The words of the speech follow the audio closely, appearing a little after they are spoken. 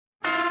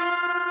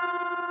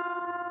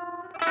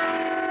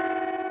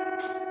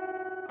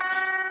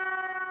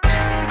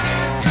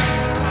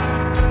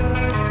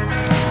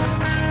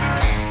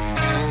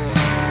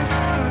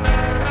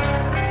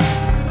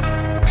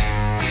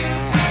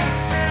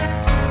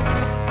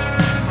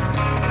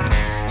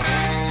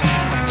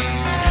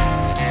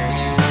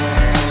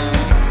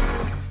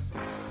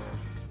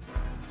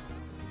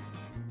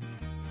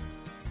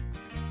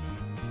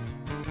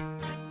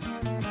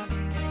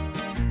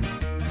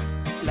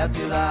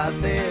ciudad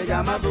se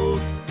llama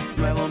Duke,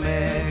 Nuevo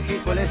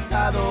México el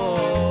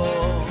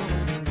estado.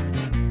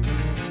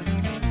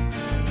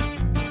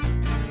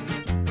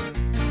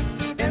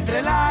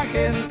 Entre la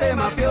gente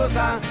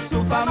mafiosa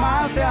su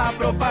fama se ha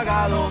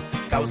propagado,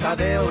 causa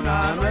de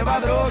una nueva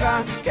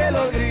droga que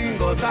los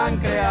gringos han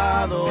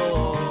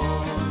creado.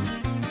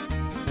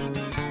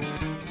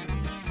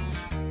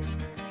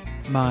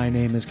 My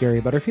name is Gary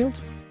Butterfield.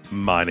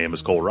 My name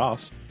is Cole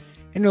Ross.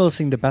 And you're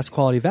listening to Best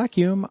Quality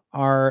Vacuum,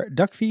 our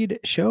duck feed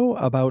show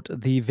about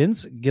the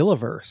Vince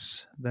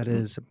Gilliverse. That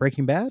is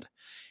Breaking Bad,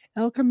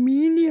 El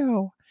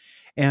Camino,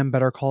 and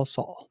Better Call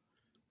Saul.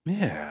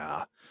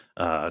 Yeah.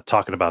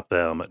 Talking about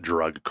them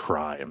drug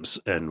crimes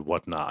and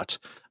whatnot.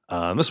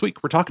 This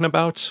week we're talking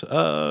about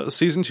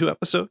season 2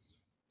 episode,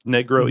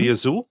 Negro y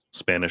Azul,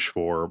 Spanish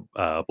for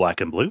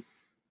black and blue.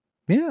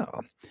 Yeah.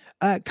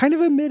 Kind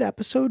of a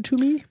mid-episode to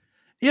me.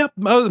 Yep.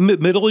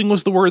 Middling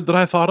was the word that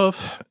I thought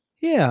of.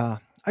 Yeah.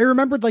 I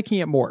remembered liking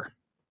it more.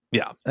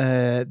 Yeah.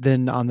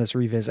 Than on this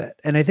revisit.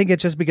 And I think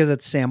it's just because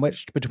it's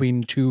sandwiched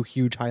between two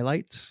huge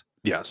highlights.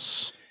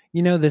 Yes.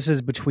 You know, this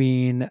is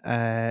between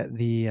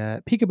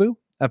the Peekaboo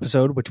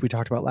episode, which we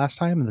talked about last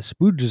time, and the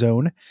Spooge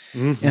Zone.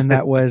 And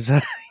that was,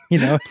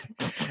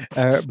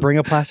 bring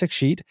a plastic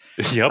sheet.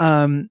 Yep.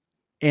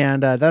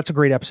 And that's a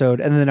great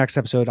episode. And then the next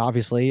episode,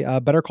 obviously,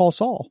 Better Call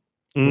Saul,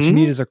 which you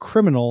need as a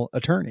criminal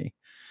attorney.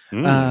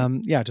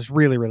 Yeah, just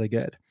really, really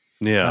good.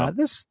 Yeah.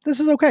 This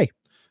is okay.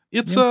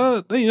 It's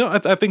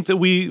I think that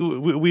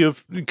we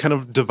have kind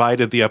of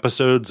divided the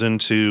episodes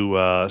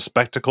into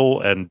spectacle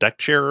and deck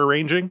chair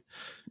arranging.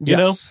 You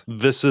know,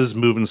 this is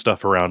moving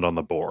stuff around on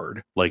the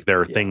board. Like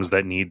there are things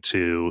that need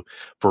to,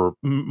 for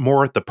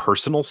more at the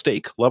personal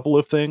stake level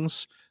of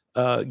things,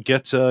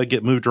 get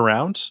moved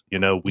around. You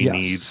know, we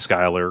need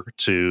Skylar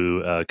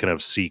to kind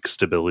of seek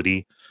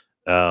stability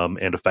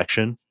and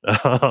affection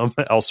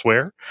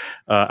elsewhere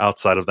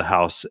outside of the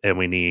house, and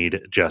we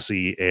need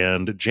Jesse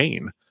and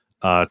Jane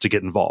to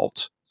get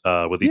involved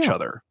with each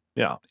other.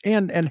 Yeah.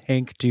 And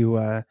Hank to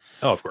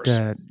of course.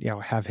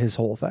 Have his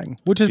whole thing,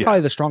 which is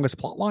probably the strongest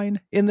plot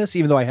line in this,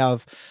 even though I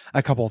have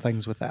a couple of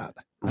things with that.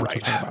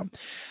 Right.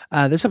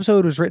 This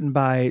episode was written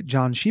by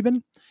John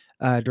Sheban,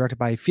 directed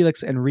by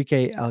Felix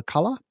Enrique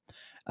Alcala,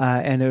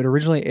 and it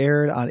originally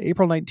aired on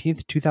April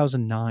 19th,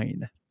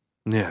 2009.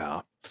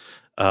 Yeah.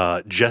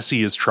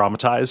 Jesse is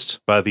traumatized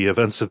by the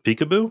events of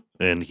Peekaboo,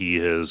 and he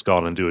has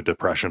gone into a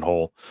depression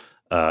hole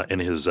in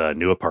his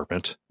new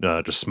apartment,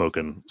 just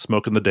smoking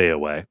the day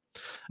away.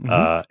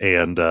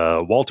 And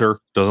Walter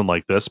doesn't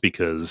like this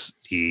because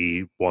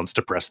he wants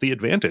to press the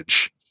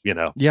advantage, you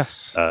know?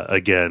 Yes.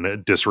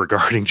 Again,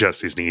 disregarding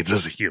Jesse's needs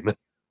as a human.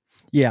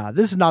 Yeah,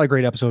 this is not a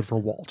great episode for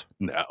Walt.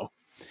 No.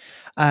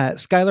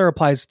 Skylar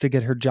applies to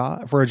get her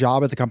job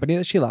at the company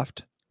that she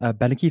left,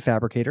 Beneke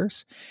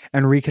Fabricators,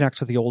 and reconnects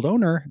with the old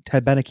owner,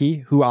 Ted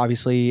Beneke, who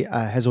obviously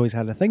has always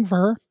had a thing for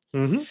her.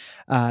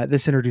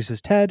 This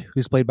introduces Ted,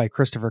 who's played by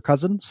Christopher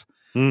Cousins.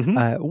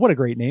 What a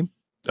great name.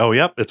 Oh,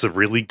 yep. It's a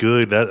really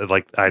good,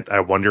 I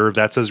wonder if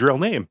that's his real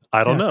name.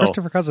 I don't know.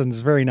 Christopher Cousins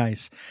is very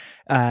nice.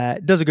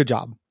 Does a good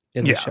job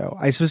in the show.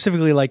 I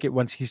specifically like it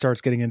once he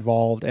starts getting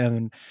involved,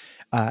 and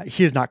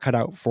he is not cut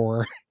out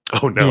for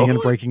being in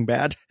Breaking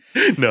Bad.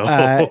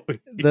 No.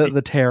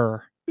 The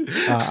terror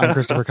on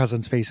Christopher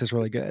Cousins' face is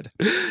really good.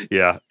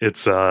 Yeah,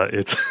 it's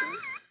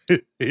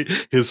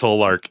his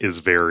whole arc is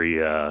very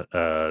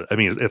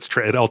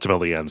it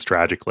ultimately ends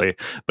tragically,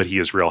 but he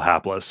is real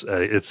hapless.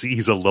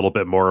 He's a little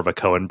bit more of a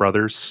Coen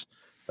brothers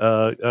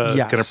kind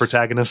of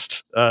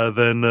protagonist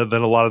than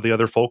a lot of the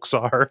other folks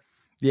are.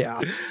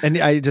 Yeah. And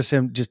I just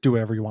do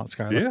whatever you want,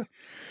 Skylar. Yeah.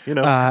 You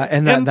know,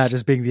 and that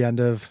just being the end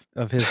of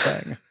his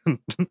thing.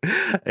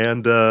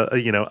 And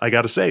I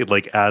gotta say,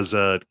 like, as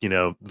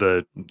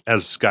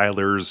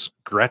Skylar's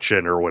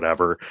Gretchen or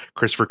whatever,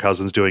 Christopher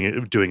Cousins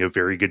doing a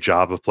very good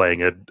job of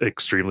playing an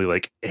extremely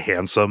like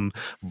handsome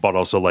but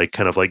also like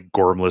kind of like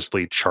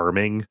gormlessly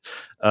charming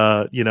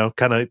kind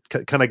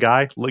of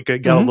guy. Like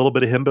got a little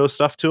bit of himbo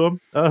stuff to him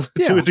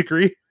to a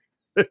degree.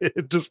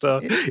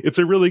 It's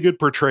a really good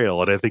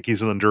portrayal, and I think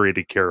he's an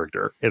underrated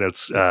character, and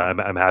it's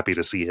I'm happy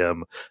to see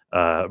him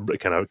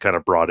kind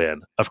of brought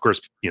in. Of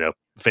course,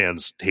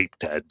 fans hate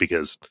Ted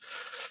because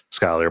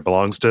Skylar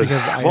belongs to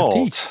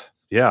Walt.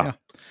 Yeah.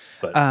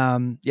 But,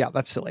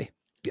 that's silly.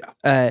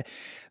 Yeah.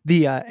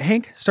 The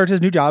Hank starts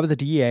his new job at the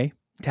DEA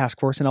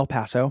task force in El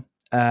Paso,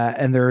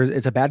 and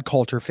it's a bad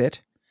culture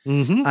fit.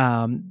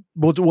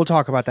 We'll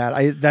talk about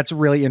that. That's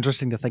really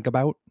interesting to think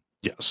about.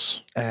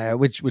 Yes.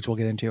 Which we'll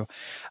get into.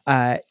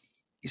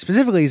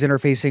 Specifically, he's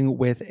interfacing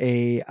with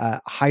a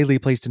highly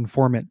placed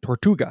informant,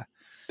 Tortuga,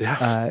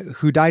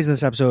 who dies in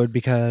this episode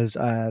because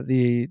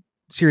the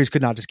series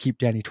could not just keep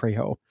Danny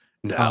Trejo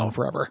on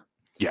forever.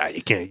 Yeah,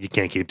 you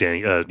can't keep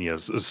Danny,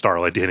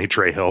 star like Danny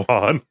Trejo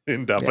on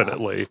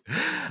indefinitely.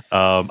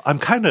 Yeah.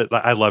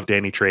 I love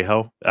Danny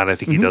Trejo, and I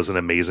think he does an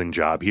amazing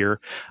job here.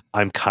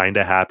 I'm kind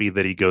of happy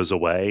that he goes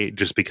away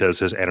just because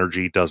his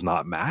energy does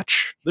not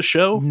match the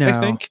show. No.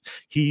 I think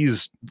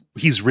he's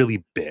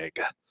really big.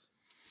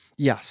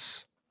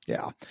 Yes.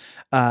 Yeah.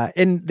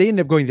 And they end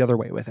up going the other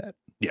way with it.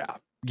 Yeah.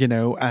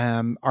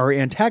 Our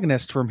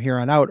antagonists from here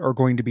on out are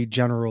going to be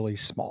generally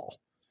small.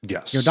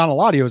 Yes. Don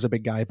Eladio is a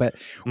big guy, but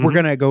we're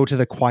going to go to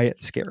the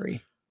quiet,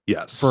 scary.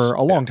 Yes. For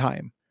a long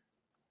time.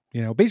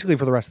 Basically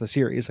for the rest of the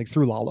series, like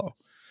through Lalo.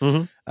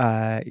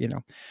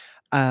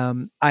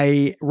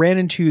 I ran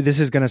into, this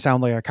is going to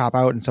sound like a cop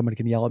out and someone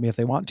can yell at me if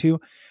they want to.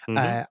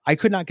 I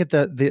could not get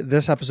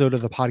this episode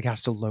of the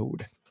podcast to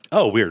load.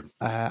 Oh, weird.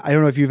 I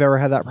don't know if you've ever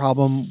had that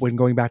problem when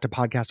going back to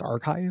podcast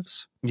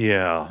archives.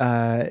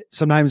 Yeah.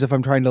 Sometimes if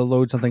I'm trying to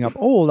load something up,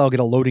 I'll get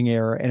a loading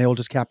error and it'll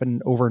just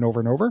happen over and over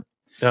and over.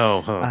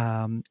 Oh,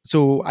 huh.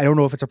 So I don't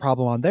know if it's a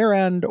problem on their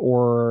end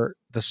or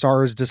the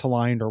SARS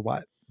disaligned or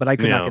what, but I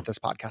could not get this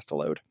podcast to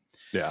load.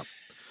 Yeah.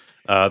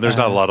 There's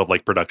not a lot of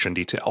like production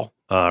detail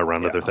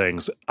around other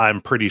things.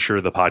 I'm pretty sure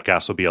the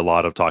podcast will be a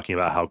lot of talking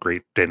about how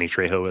great Danny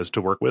Trejo is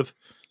to work with.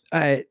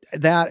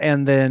 That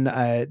and then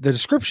the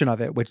description of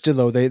it, which did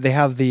load. They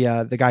have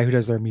the guy who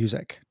does their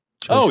music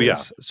choices. Oh yeah,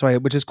 so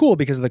which is cool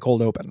because of the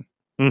cold open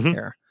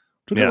here.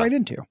 To get right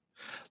into.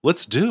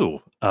 Let's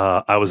do.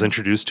 I was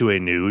introduced to a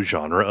new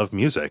genre of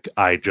music.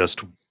 I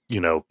just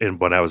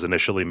when I was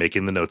initially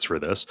making the notes for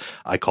this,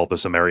 I called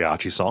this a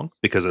mariachi song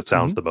because it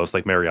sounds the most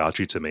like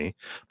mariachi to me.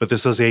 But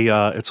this is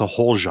it's a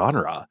whole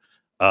genre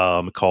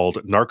called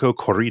narco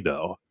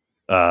corrido,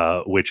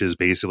 which is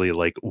basically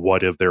like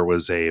what if there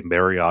was a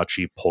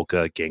mariachi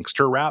polka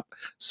gangster rap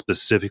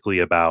specifically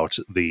about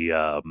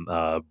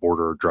the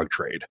border drug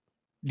trade.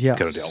 Yes.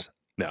 Kind of deal.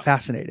 Yeah.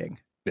 Fascinating.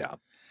 Yeah.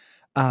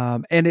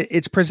 And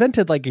it's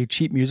presented like a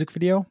cheap music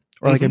video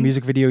or like a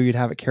music video you'd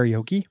have at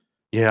karaoke.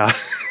 Yeah.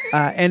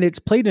 And it's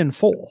played in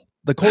full.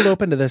 The cold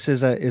open to this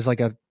is like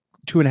a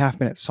 2.5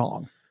 minute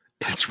song.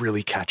 It's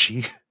really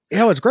catchy.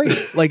 Yeah, it's great.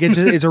 Like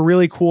it's a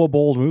really cool,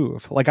 bold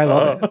move. Like I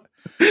love it.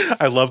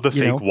 I love the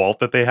fake Walt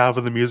that they have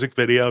in the music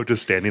video,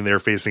 just standing there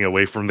facing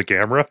away from the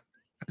camera.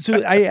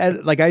 So I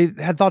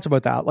had thoughts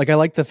about that. Like I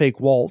like the fake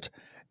Walt.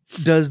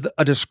 Does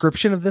a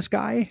description of this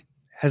guy,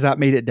 has that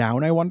made it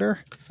down? I wonder,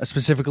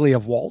 specifically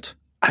of Walt.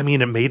 I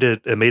mean, it made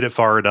it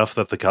far enough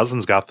that the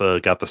cousins got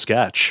the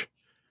sketch.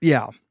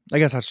 Yeah, I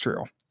guess that's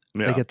true.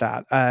 Yeah. I get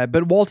that.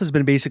 But Walt has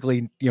been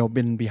basically,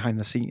 been behind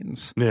the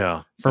scenes.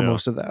 Yeah. For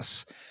most of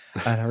this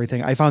and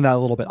everything. I found that a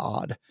little bit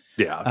odd.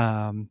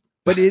 Yeah.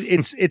 But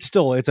it's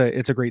still, it's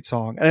a great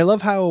song. And I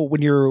love how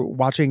when you're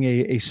watching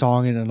a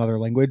song in another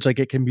language, like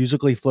it can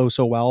musically flow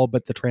so well,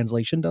 but the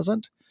translation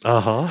doesn't.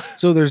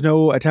 So there's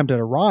no attempt at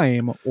a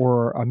rhyme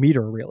or a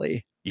meter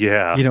really.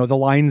 Yeah. The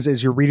lines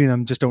as you're reading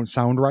them just don't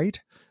sound right.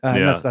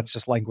 And that's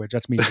just language.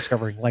 That's me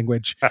discovering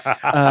language,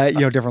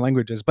 different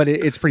languages, but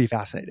it's pretty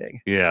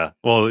fascinating. Yeah.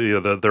 Well,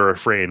 the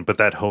refrain, but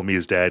that homie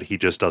is dead. He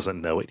just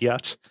doesn't know it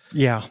yet.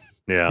 Yeah.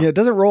 Yeah. It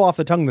doesn't roll off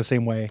the tongue the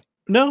same way.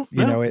 No,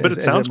 but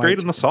it sounds great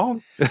in the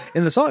song.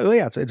 In the song,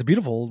 it's a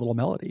beautiful little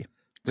melody.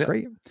 It's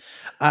great.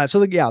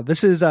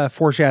 This is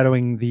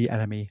foreshadowing the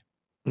enemy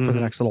for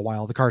the next little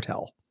while, the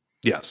cartel.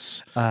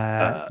 Yes.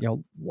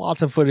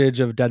 Lots of footage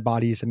of dead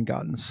bodies and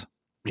guns.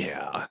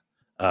 Yeah.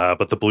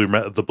 But the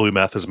blue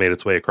meth has made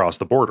its way across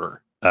the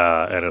border,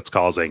 and it's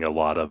causing a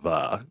lot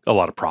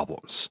of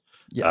problems.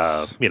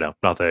 Yes.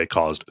 Not that it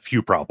caused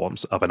few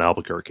problems up in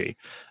Albuquerque,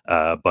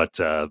 but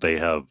they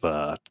have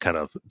kind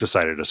of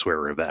decided to swear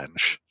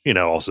revenge.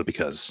 Also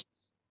because,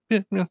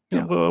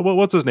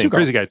 what's his name? Tuco.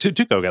 Crazy guy.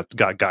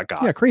 Tuco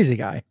got. Yeah, crazy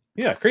guy.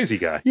 Yeah, crazy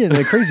guy. Yeah,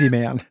 the crazy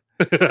man.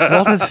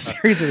 Walt has a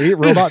series of 8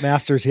 robot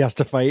masters he has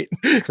to fight.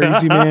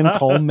 Crazy man,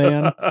 calm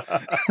man.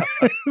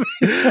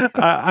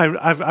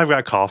 I've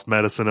got cough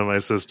medicine in my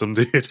system,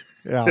 dude.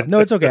 Yeah, no,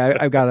 it's okay.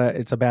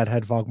 It's a bad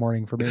head fog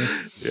morning for me.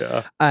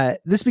 Yeah.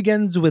 This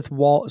begins with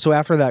Walt. So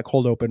after that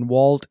cold open,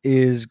 Walt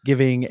is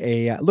giving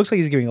looks like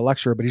he's giving a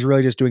lecture, but he's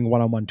really just doing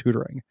one-on-one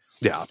tutoring.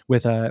 Yeah.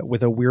 With a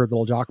weird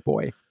little jock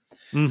boy.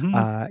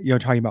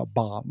 Talking about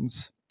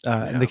bonds.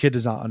 And the kid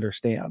does not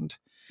understand.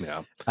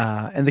 Yeah.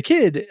 And the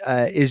kid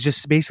is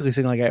just basically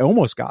saying like, I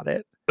almost got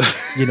it.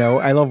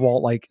 I love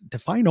Walt, like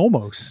define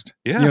almost.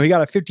 Yeah. He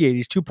got a 58.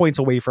 He's 2 points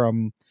away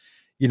from,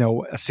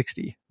 a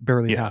 60,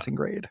 barely passing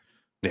grade.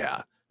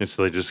 Yeah. And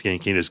so they just can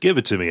you just give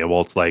it to me. And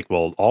Walt's like,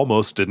 well,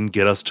 almost didn't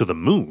get us to the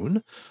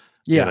moon.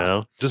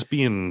 Yeah. Just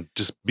being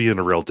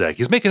a real dick.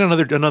 He's making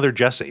another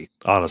Jesse,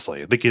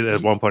 honestly. I think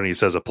at one point he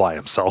says, apply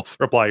yourself.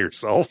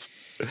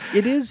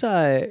 It is,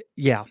 the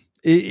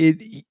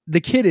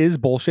kid is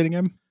bullshitting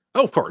him.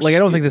 Oh, of course. Like, I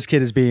don't think this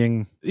kid is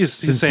being he's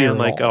saying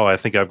like, oh, I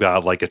think I've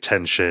got like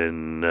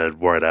attention and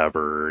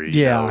whatever.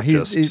 He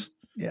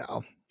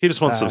just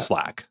wants some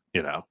slack,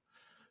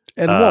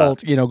 And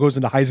Walt, goes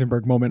into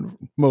Heisenberg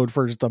mode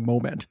for just a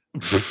moment.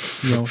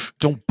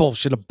 Don't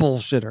bullshit a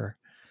bullshitter.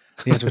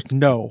 The answer is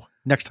no.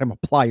 Next time,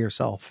 apply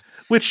yourself.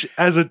 Which,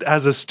 as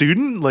a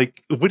student,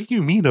 like, what do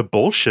you mean a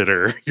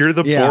bullshitter? You're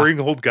the boring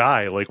old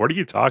guy. Like, what are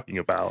you talking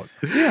about?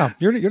 Yeah,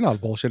 you're not a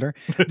bullshitter.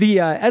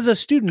 As a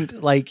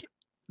student, like,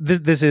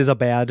 this is a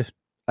bad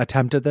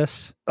attempt at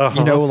this.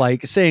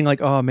 Like saying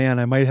like, oh man,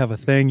 I might have a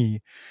thingy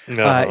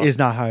is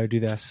not how I do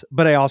this.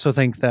 But I also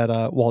think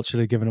that Walt should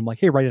have given him like,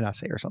 hey, write an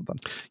essay or something.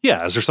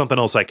 Yeah. Is there something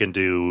else I can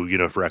do,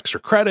 for extra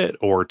credit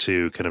or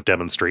to kind of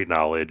demonstrate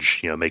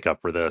knowledge, make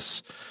up for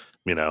this,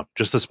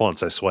 just this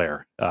once, I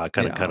swear,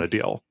 kind of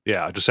deal.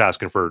 Yeah. Just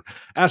asking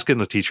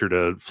the teacher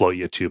to float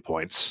you 2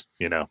 points,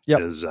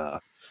 is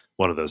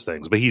one of those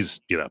things. But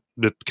he's,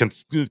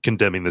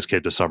 condemning this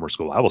kid to summer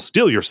school. I will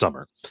steal your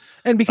summer.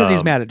 And because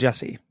he's mad at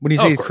Jesse. When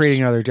he's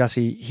creating another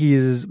Jesse,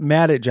 he's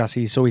mad at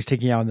Jesse. So he's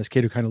taking out on this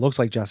kid who kind of looks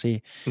like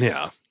Jesse.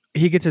 Yeah.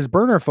 He gets his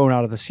burner phone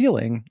out of the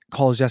ceiling,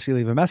 calls Jesse,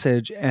 leave a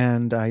message.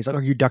 And he's like,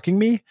 are you ducking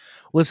me?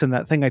 Listen,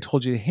 that thing I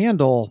told you to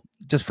handle,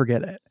 just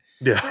forget it.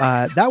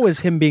 Yeah. That was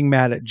him being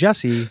mad at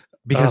Jesse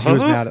because he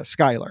was mad at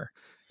Skylar.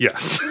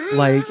 Yes.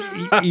 Like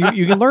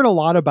you can learn a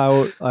lot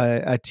about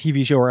a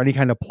TV show or any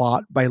kind of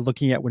plot by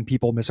looking at when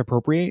people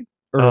misappropriate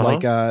or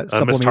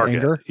supplement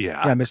anger.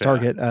 Yeah.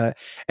 Mistarget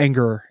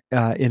anger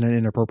in an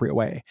inappropriate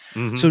way.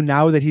 Mm-hmm. So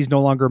now that he's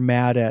no longer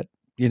mad at,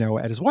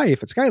 at his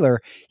wife, at Skylar,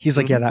 he's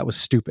like, yeah, that was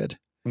stupid.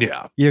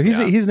 Yeah. He's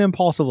an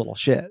impulsive little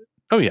shit.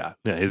 Oh yeah.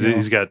 Yeah.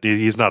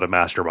 He's not a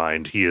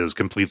mastermind. He is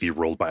completely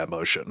ruled by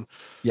emotion.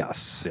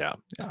 Yes.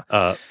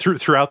 Yeah.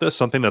 Throughout this,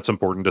 something that's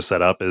important to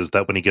set up is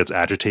that when he gets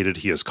agitated,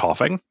 he is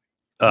coughing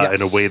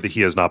in a way that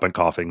he has not been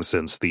coughing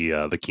since the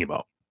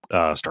chemo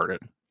started.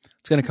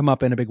 It's going to come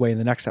up in a big way in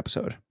the next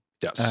episode.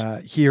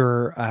 Yes.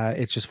 Here,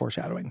 it's just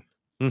foreshadowing.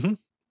 Mm-hmm.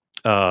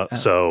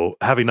 So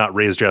having not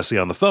raised Jesse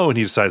on the phone,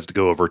 he decides to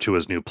go over to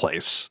his new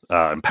place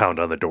and pound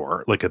on the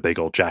door like a big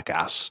old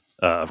jackass.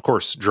 Of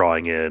course,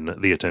 drawing in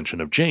the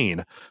attention of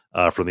Jane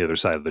from the other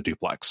side of the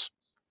duplex.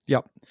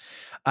 Yep.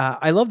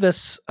 I love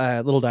this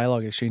little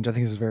dialogue exchange. I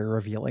think this is very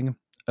revealing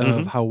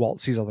of how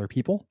Walt sees other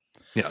people.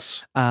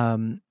 Yes.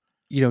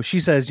 She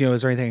says,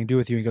 is there anything I can do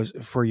with you? He goes,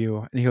 for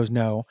you. And he goes,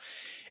 no.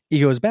 He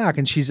goes back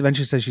and she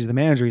eventually says she's the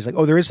manager. He's like,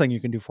 oh, there is something you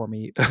can do for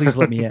me. Please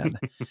let me in.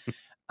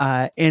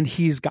 And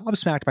he's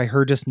gobsmacked by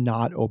her just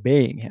not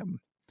obeying him.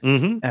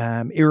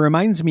 Mm-hmm. It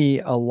reminds me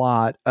a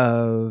lot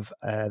of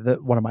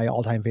one of my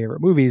all-time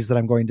favorite movies that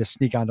I'm going to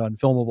sneak onto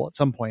Unfilmable at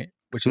some point,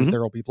 which is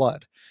There Will Be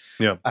Blood.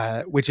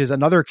 Yeah. Which is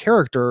another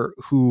character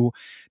who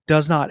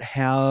does not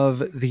have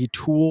the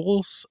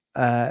tools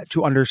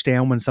to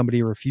understand when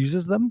somebody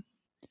refuses them.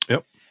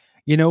 Yep.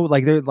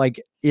 Like they're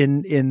like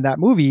in that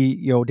movie,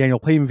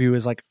 Daniel Plainview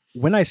is like,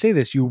 when I say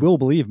this, you will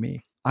believe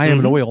me. I am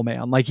an oil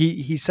man. Like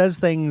he says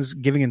things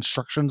giving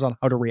instructions on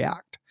how to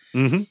react.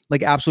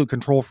 Like absolute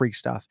control freak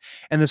stuff.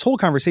 And this whole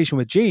conversation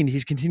with Jane,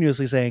 he's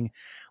continuously saying,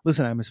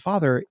 listen, I'm his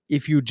father.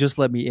 If you just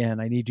let me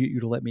in, I need you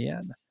to let me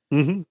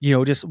in.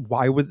 Just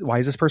why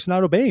is this person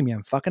not obeying me?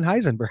 I'm fucking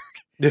Heisenberg.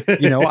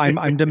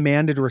 I'm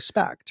demanded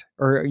respect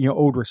or,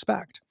 owed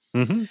respect.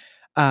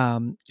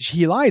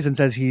 He lies and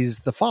says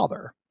he's the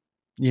father.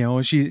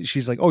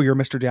 She's like, oh, you're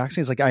Mr.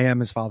 Jackson. He's like, I am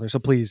his father. So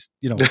please,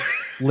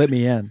 let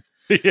me in.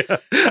 Yeah.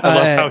 I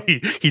love how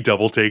he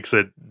double takes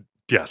it.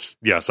 Yes,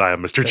 I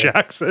am Mr.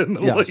 Jackson.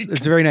 Yes,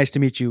 it's very nice to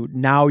meet you.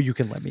 Now you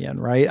can let me in,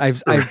 right?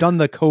 I've done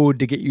the code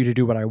to get you to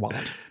do what I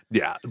want.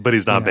 Yeah, but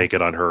he's not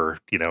banking on her,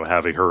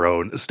 having her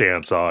own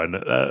stance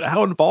on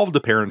how involved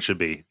a parent should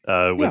be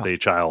with a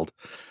child,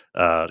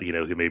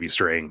 who may be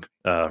straying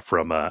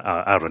from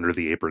out under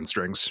the apron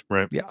strings,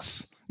 right?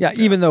 Yes. Yeah,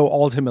 even though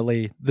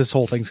ultimately this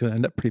whole thing's going to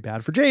end up pretty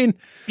bad for Jane.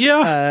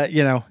 Yeah.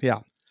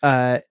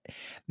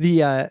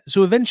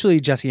 So eventually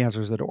Jesse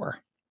answers the door.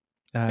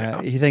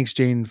 He thanks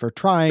Jane for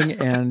trying,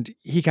 and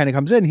he kind of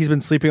comes in. He's been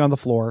sleeping on the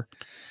floor,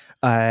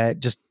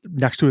 just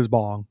next to his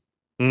bong,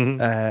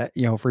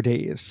 for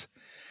days.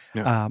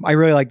 Yeah. I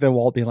really like the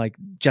Walt being like,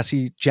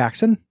 Jesse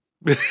Jackson.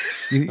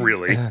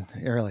 Really?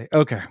 Really?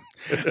 Okay.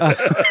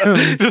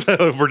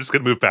 We're just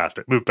going to move past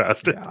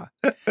it.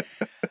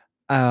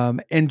 Yeah.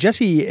 And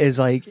Jesse is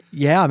like,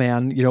 yeah,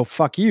 man,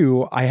 fuck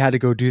you. I had to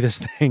go do this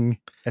thing.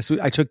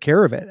 I took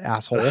care of it,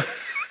 asshole.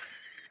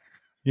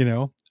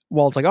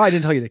 Walt's like, oh, I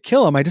didn't tell you to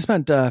kill him. I just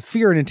meant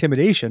fear and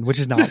intimidation, which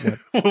is not what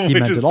he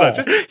meant at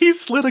all. He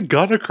slid a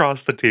gun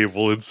across the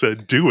table and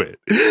said, do it.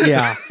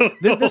 Yeah.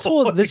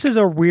 This is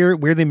a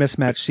weirdly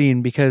mismatched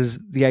scene because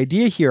the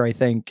idea here, I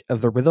think,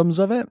 of the rhythms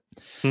of it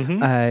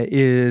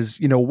is,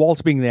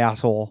 Walt's being the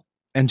asshole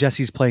and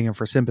Jesse's playing him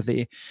for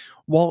sympathy.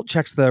 Walt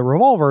checks the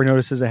revolver and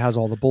notices it has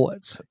all the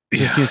bullets.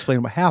 Just can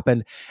explain what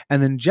happened.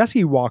 And then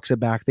Jesse walks it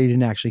back. They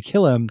didn't actually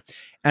kill him.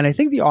 And I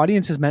think the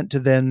audience is meant to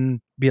then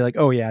be like,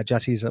 oh yeah,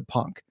 Jesse's a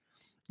punk.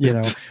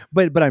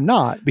 But I'm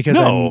not because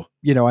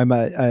I'm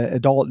a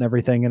adult and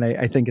everything. And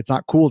I think it's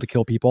not cool to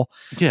kill people.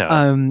 Yeah.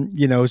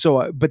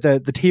 But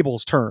the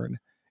tables turn,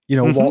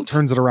 Walt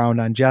turns it around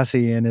on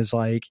Jesse and is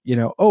like,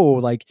 oh,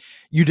 like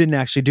you didn't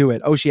actually do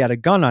it. Oh, she had a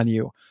gun on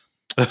you.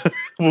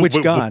 Which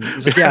gun?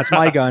 He's like, yeah, it's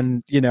my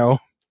gun,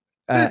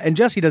 and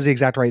Jesse does the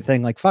exact right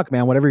thing. Like, fuck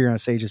man, whatever you're going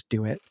to say, just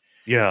do it.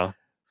 Yeah.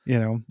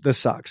 This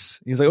sucks.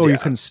 He's like, oh, you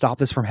couldn't stop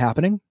this from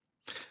happening.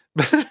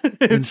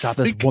 And stop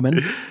this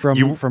woman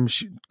from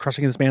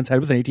crushing this man's head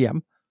with an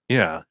ATM.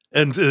 Yeah.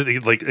 And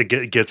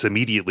it gets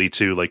immediately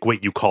to like,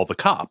 wait, you call the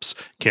cops.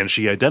 Can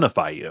she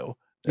identify you?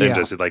 And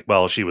Jesse's like,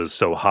 well, she was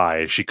so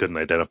high she couldn't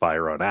identify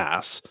her own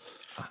ass.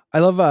 I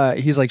love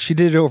he's like, she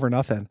did it over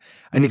nothing,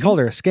 and he called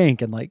her a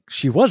skank, and like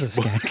she was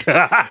a skank.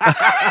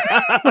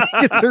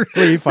 It's a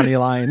really funny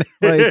line.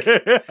 Like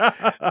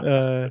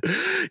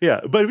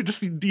yeah, but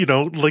just, you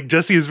know, like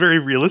Jesse is very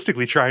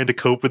realistically trying to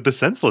cope with the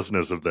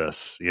senselessness of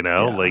this, you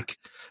know, like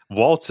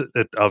Walt,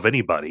 of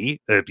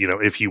anybody, you know,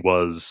 if he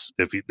was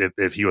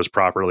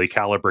properly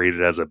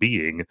calibrated as a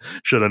being,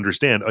 should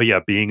understand, oh yeah,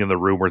 being in the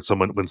room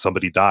when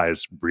somebody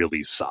dies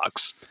really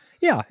sucks.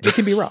 Yeah, it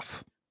can be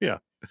rough. Yeah.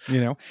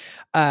 You know,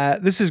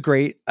 this is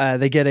great.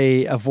 They get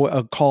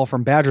a call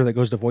from Badger that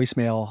goes to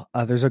voicemail.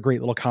 There's a great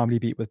little comedy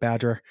beat with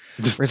Badger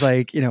where it's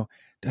like, you know,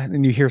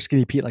 and you hear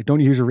Skinny Pete like, don't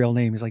use your real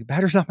name. He's like,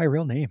 Badger's not my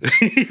real name.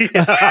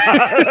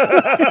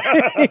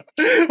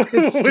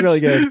 It's really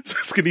good.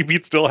 Skinny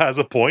Pete still has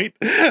a point.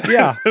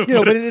 Yeah. You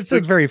know, but it's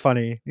like very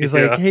funny. He's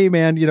like, hey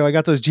man, you know, I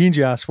got those jeans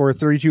you asked for,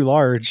 32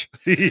 large.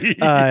 You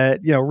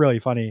know, really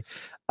funny.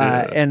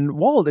 And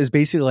Walt is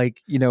basically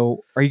like, you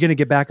know, are you going to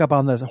get back up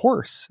on this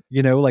horse?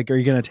 You know, like, are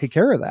you going to take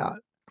care of that?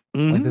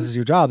 Like, this is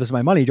your job. This is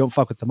my money. Don't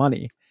fuck with the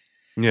money.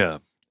 Yeah.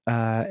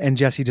 And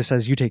Jesse just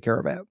says, you take care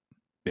of it.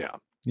 Yeah.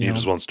 He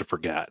just wants to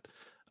forget.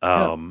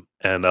 And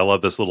I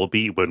love this little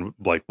beat when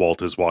like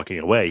Walt is walking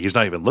away. He's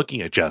not even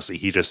looking at Jesse.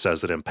 He just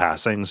says it in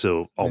passing.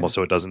 So almost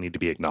so it doesn't need to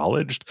be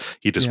acknowledged.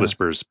 He just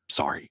whispers,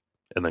 sorry,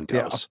 and then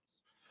goes.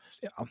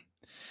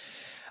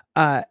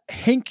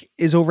 Hank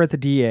is over at the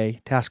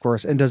DA task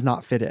force and does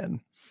not fit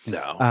in.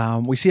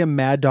 No. We see him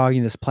mad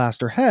dogging this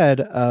plaster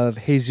head of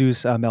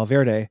Jesus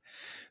Malverde,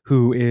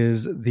 who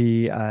is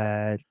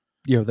the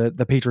you know,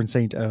 the patron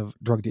saint of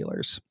drug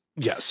dealers.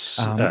 Yes.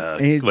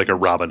 Like a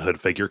Robin Hood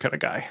figure kind of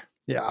guy.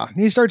 Yeah.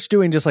 He starts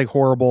doing just like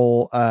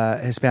horrible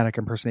Hispanic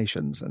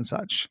impersonations and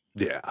such.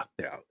 Yeah.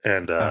 Yeah.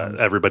 And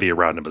everybody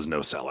around him is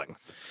no selling.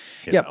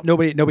 Yeah.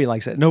 Nobody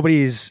likes it.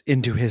 Nobody's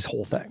into his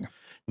whole thing.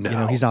 No. You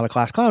know, he's not a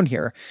class clown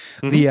here.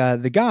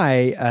 The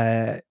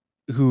guy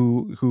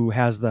who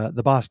has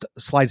the bust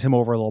slides him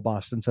over a little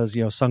bust and says,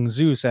 you know, Sun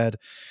Tzu said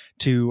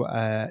to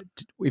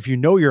if you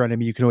know your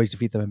enemy, you can always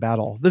defeat them in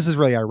battle. This is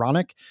really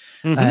ironic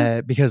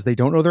because they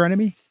don't know their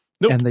enemy.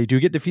 Nope. And they do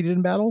get defeated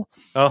in battle.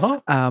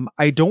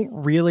 I don't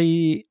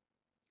really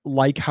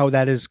like how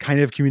that is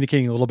kind of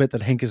communicating a little bit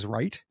that Hank is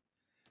right.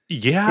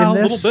 Yeah, a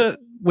little bit.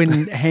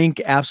 When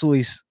Hank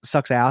absolutely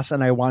sucks ass,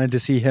 and I wanted to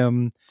see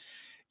him,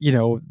 you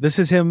know, this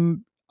is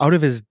him out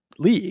of his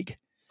league.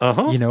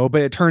 You know,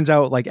 but it turns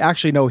out like,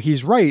 actually, no,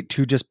 he's right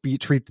to just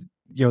treat,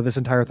 you know, this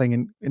entire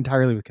thing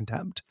entirely with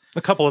contempt.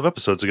 A couple of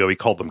episodes ago, he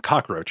called them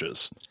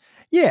cockroaches.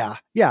 Yeah.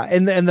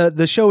 And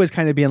the show is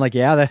kind of being like,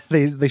 yeah,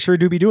 they sure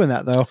do be doing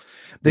that though.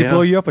 They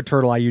blow you up with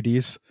turtle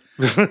IUDs,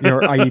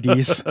 or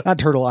IEDs, not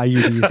turtle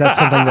IUDs. That's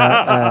something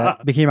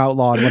that became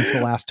outlawed once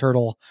the last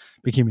turtle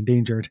became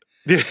endangered.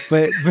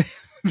 But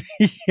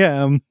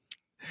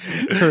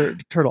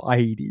turtle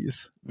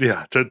IEDs.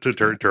 Yeah,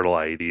 turtle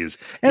IEDs.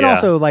 And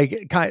also,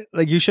 like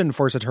you shouldn't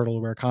force a turtle to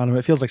wear a condom.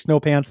 It feels like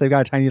snow pants. They've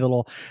got a tiny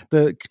little.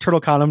 The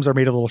turtle condoms are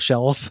made of little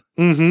shells.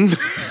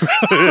 It's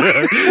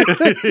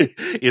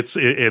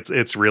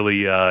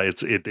really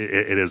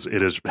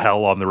it is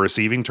hell on the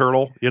receiving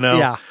turtle. You know.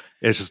 Yeah.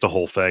 It's just a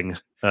whole thing.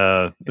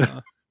 You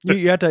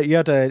have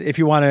to, if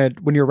you want to,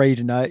 when you're ready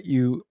to nut,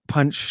 you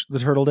punch the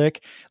turtle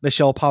dick, the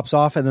shell pops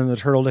off, and then the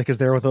turtle dick is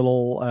there with a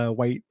little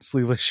white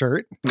sleeveless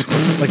shirt,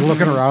 like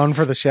looking around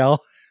for the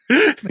shell.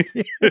 Put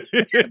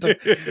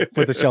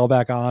the shell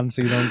back on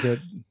so you don't get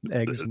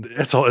eggs.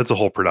 It's a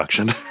whole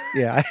production.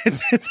 Yeah,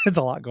 it's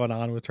a lot going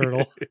on with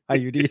turtle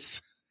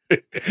IUDs.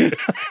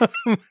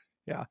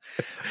 Yeah,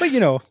 but you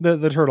know,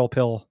 the turtle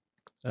pill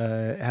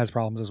has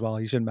problems as well.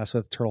 You shouldn't mess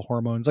with turtle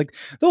hormones. Like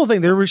the whole thing,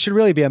 there should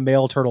really be a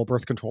male turtle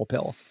birth control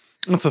pill.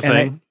 That's a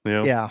thing.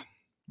 Yeah,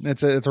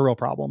 it's a real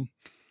problem,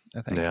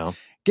 I think. Yeah,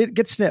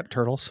 get snipped,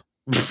 turtles.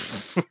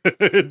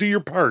 Do your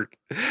part.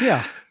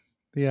 Yeah,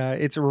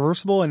 it's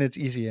reversible and it's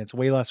easy. It's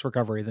way less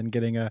recovery than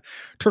getting a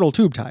turtle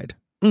tube tied.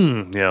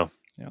 Yeah.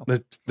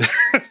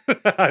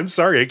 I'm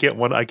sorry, I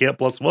can't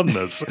plus one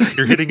this.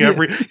 You're hitting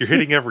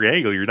every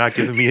angle. You're not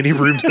giving me any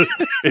room to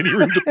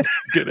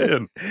get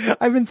in.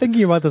 I've been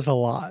thinking about this a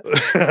lot.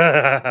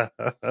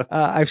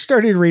 I've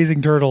started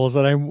raising turtles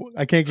and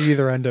I can't get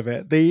either end of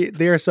it.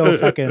 They are so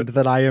fucking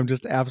that I am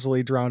just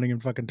absolutely drowning in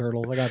fucking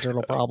turtles. I got a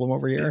turtle problem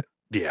over here.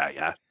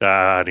 Yeah.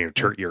 I need a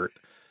turtle.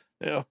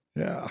 Yeah.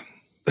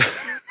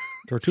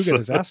 Tortuga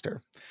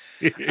disaster.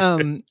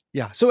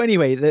 Yeah. So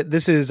anyway,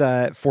 this is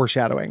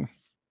foreshadowing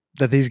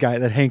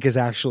that Hank is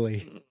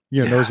actually,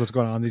 you know, knows what's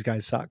going on. These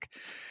guys suck.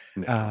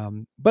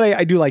 But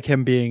I do like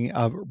him being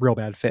a real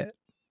bad fit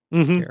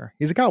here.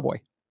 He's a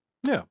cowboy.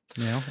 Yeah.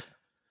 You know?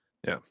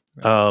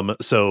 Yeah.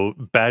 So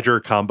Badger,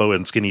 Combo,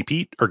 and Skinny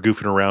Pete are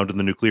goofing around in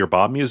the nuclear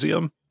bomb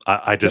museum.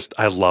 I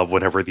love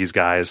whenever these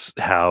guys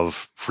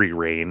have free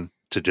reign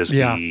to just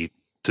be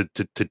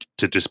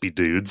to just be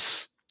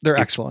dudes. They're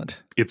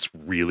excellent. It's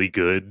really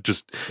good.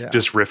 Just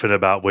riffing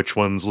about which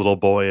one's little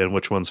boy and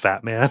which one's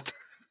fat man.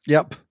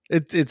 Yep.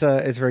 It's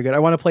very good. I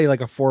want to play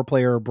like a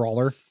 4-player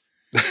brawler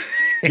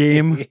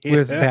game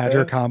with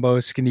Badger, Combo,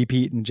 Skinny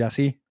Pete, and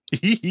Jesse.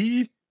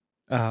 The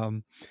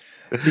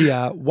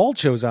Walt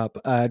shows up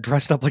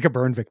dressed up like a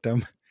burn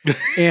victim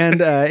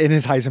and in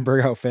his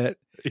Heisenberg outfit.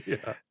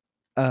 Yeah.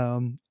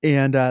 And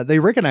they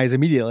recognize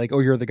immediately, like, oh,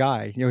 you're the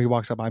guy. You know, he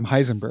walks up, I'm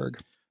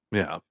Heisenberg.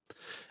 Yeah.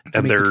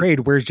 And they're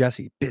trade. Where's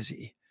Jesse?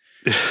 Busy.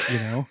 You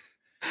know?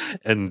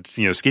 And,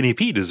 you know, Skinny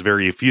Pete is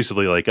very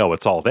effusively like, oh,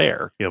 it's all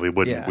there. You know,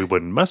 we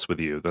wouldn't mess with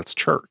you. That's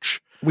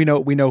church. We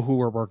know who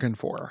we're working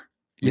for,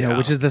 you know,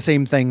 which is the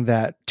same thing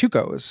that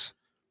Tuco's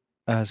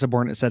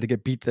subordinate said to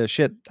get beat the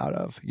shit out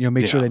of, you know,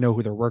 make sure they know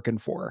who they're working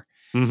for.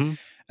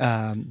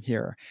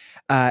 Here.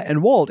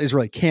 And Walt is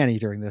really canny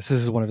during this.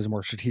 This is one of his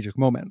more strategic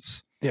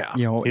moments. Yeah.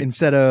 You know,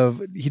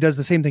 he does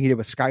the same thing he did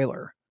with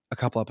Skylar a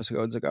couple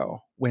episodes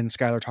ago when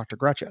Skylar talked to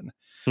Gretchen.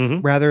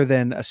 Rather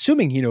than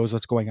assuming he knows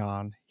what's going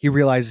on, he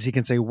realizes he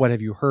can say, what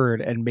have you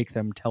heard? And make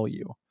them tell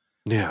you.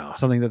 Yeah.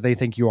 Something that they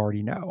think you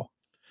already know.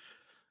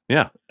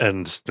 Yeah.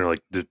 And they're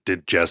like,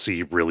 did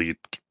Jesse really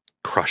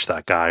crush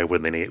that guy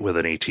with an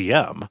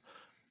ATM?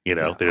 You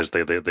know, they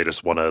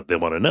just want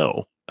to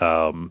know.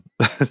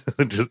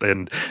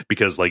 And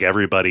because like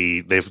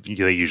everybody, they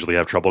usually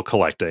have trouble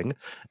collecting,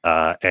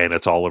 and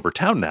it's all over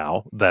town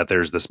now that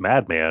there's this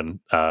madman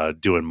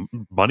doing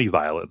money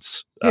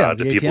violence to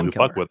people who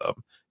fuck with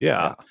them.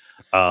 Yeah.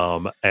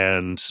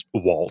 And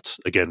Walt,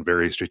 again,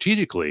 very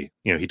strategically,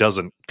 you know, he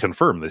doesn't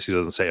confirm this. He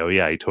doesn't say, oh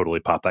yeah, he totally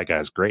popped that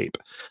guy's grape.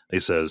 He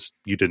says,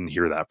 you didn't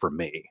hear that from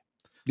me.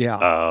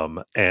 Yeah.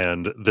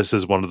 And this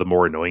is one of the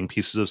more annoying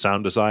pieces of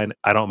sound design.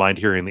 I don't mind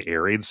hearing the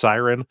air raid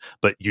siren,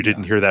 but you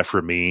didn't hear that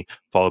from me,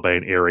 followed by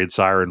an air raid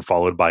siren,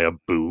 followed by a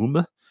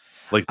boom.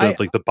 Like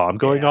the bomb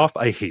going off.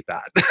 I hate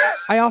that.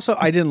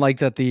 I didn't like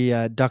that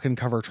the Duck and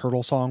Cover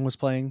Turtle song was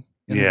playing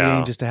in the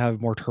beginning just to have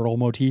more turtle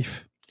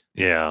motif.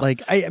 Yeah.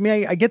 Like, I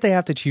mean, I get they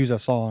have to choose a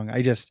song.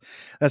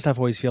 That stuff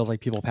always feels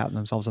like people patting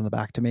themselves on the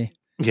back to me.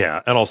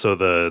 Yeah. And also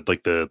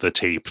the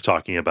tape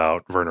talking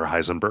about Werner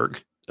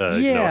Heisenberg. As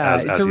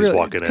he's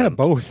walking in. Kind of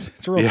both.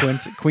 It's a real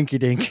quinky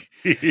dink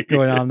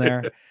going on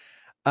there.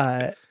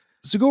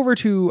 So go over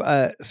to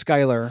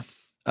Skylar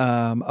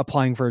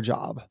applying for a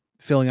job,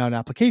 filling out an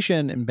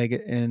application in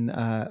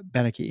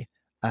Beneke.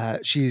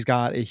 She's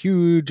got a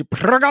huge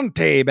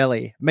pregante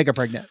belly, mega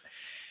pregnant.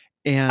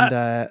 And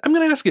I'm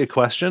going to ask you a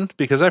question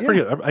because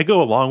I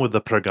go along with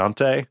the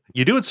pregante.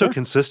 You do it so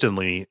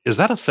consistently. Is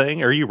that a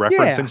thing? Are you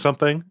referencing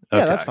something?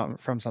 Yeah, that's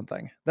from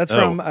something. That's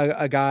from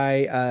a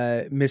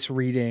guy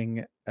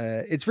misreading.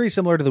 It's very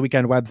similar to the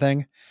Weekend Web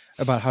thing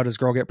about how does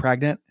girl get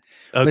pregnant.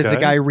 But it's a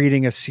guy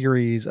reading a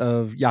series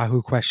of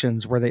Yahoo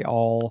questions where they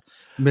all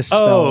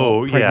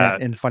misspell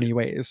pregnant in funny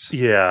ways.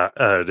 Yeah,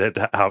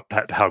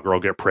 how girl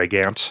get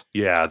pregnant.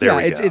 Yeah, there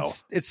we go.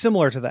 It's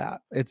similar to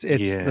that. It's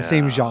the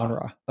same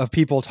genre of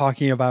people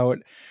talking about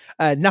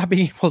not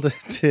being able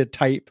to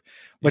type,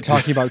 but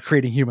talking about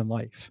creating human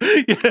life.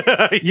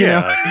 You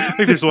know? I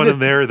think there's one in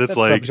there that's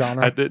like,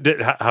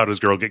 how does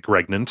girl get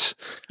pregnant?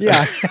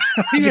 Yeah,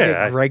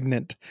 get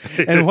pregnant.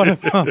 And one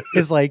of them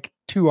is like,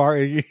 he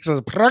says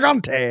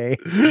pregante.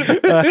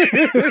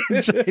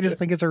 I just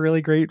think it's a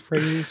really great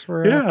phrase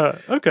for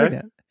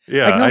pregnant.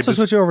 Yeah, I can also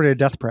switch over to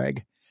death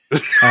preg.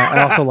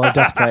 I also love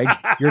death preg.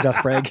 You're death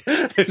preg.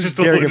 It's just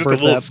a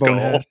little skull.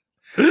 Bonehead.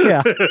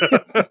 Yeah,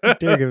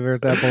 dare give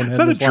birth that bonehead. Is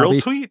that a drill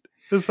tweet?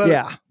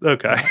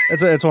 Okay.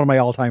 It's one of my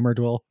all-timer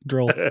drill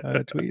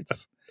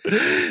tweets.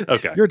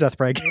 Okay, you're death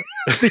preg.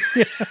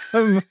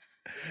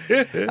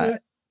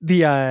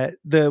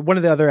 The one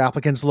of the other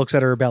applicants looks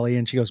at her belly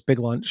and she goes, big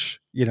lunch,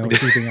 you know,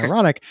 she's being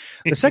ironic.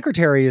 The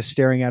secretary is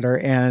staring at her,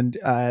 and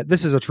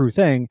this is a true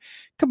thing.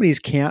 Companies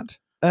can't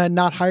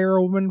not hire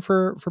a woman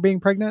for being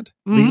pregnant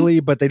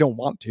legally, but they don't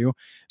want to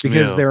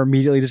because they're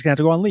immediately just gonna have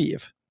to go on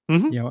leave.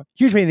 You know,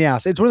 huge pain in the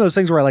ass. It's one of those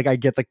things where I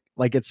get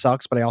it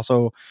sucks, but I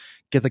also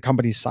get the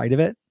company's side of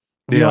it.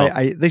 You know,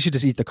 they should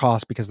just eat the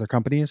cost because they're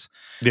companies.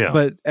 Yeah.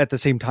 But at the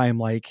same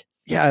time,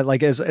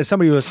 as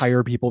somebody who has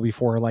hired people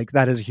before,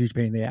 that is a huge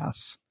pain in the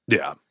ass.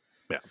 Yeah.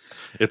 Yeah.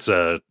 It's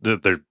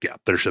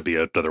there should be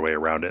another way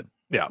around it.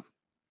 Yeah.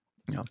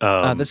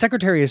 The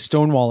secretary is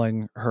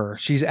stonewalling her.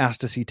 She's asked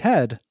to see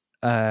Ted,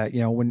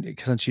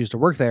 since she used to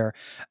work there.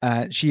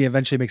 She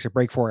eventually makes a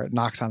break for it,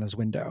 knocks on his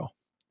window.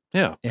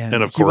 Yeah. And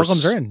of course,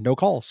 welcomes her in, no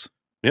calls.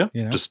 Yeah.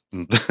 You know? Just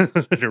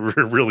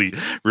really,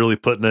 really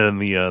putting it in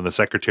the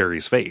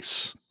secretary's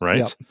face.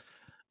 Right.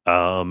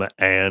 Yep.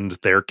 And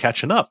they're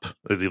catching up.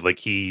 Like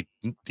he,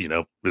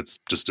 it's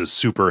just is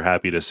super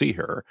happy to see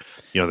her.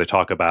 They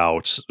talk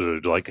about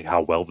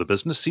how well the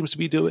business seems to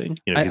be doing.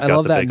 I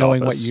love that,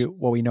 knowing office.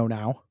 what we know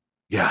now.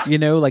 Yeah.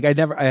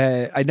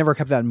 I never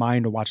kept that in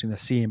mind watching the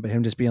scene, but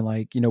him just being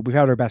like, we've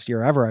had our best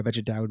year ever. I bet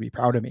your dad would be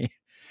proud of me.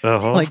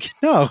 Uh-huh.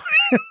 No,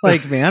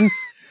 man.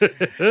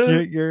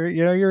 You're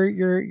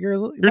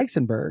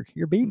Heisenberg,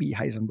 your baby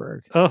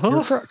Heisenberg,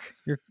 your crook,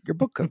 your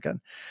book cooking,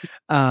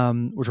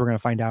 which we're going to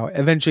find out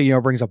eventually.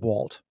 Brings up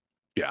Walt.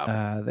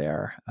 Yeah,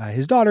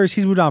 his daughters.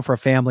 He's moved on for a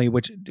family,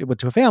 which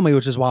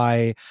is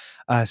why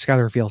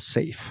Skylar feels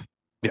safe.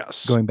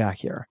 Yes, going back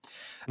here.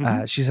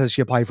 She says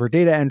she applied for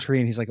data entry,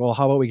 and he's like, "Well,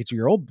 how about we get you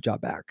your old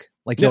job back?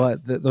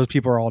 Those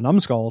people are all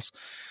numbskulls.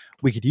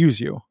 We could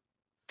use you."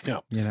 Yeah.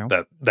 You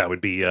know, that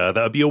would be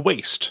a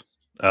waste.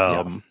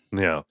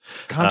 Yeah.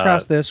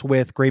 Contrast this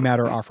with Gray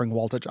Matter offering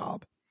Walt a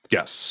job.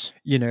 Yes.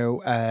 You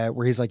know,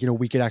 where he's like, you know,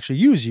 we could actually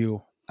use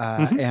you.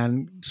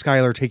 And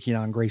Skylar taking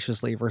on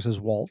graciously versus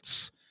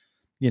Walt's,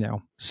 you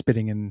know,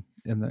 spitting in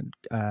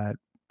the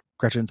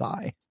Gretchen's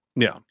eye.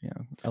 Yeah. You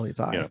know, Elliot's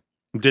eye. Yeah.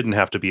 Didn't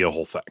have to be a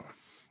whole thing.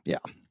 Yeah.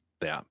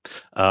 Yeah.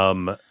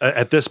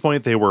 At this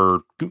point, they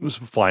were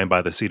flying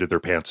by the seat of their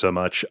pants so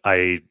much.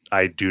 I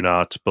do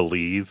not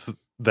believe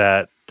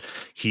that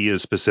he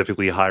is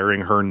specifically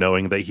hiring her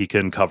knowing that he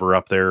can cover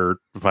up their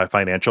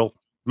financial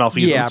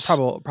malfeasance.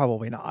 Yeah,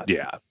 probably not.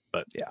 Yeah.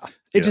 But yeah,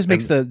 it just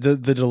makes the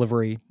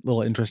delivery a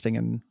little interesting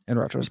in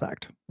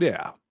retrospect.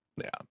 Yeah.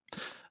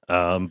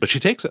 Yeah. But she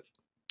takes it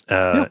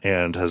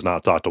and has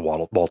not talked to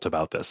Walt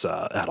about this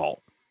at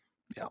all.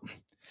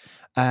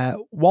 Yeah.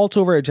 Walt's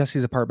over at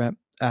Jesse's apartment.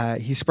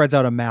 He spreads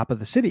out a map of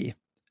the city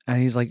and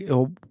he's like,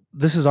 oh,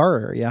 this is our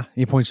area. And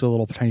he points to a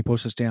little tiny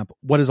postage stamp.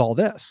 What is all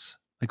this?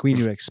 Like, we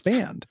need to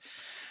expand.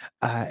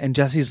 And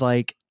Jesse's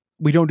like,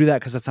 we don't do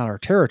that because that's not our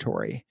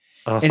territory.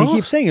 And he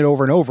keeps saying it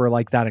over and over,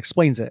 like that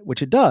explains it,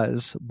 which it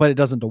does, but it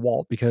doesn't to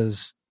Walt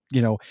because, you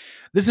know,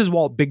 this is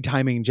Walt big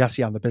timing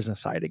Jesse on the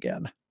business side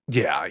again.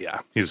 Yeah.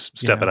 Yeah. He's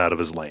stepping out of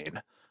his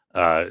lane.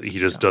 He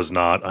just does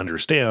not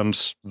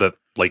understand that,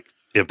 like,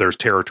 if there's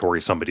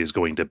territory, somebody's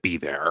going to be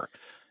there.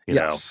 You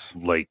know,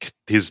 like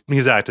he's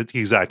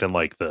acting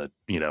like the,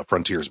 you know,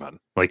 frontiersman.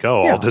 Like,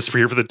 all this for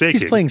the taking.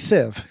 He's playing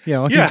Civ. You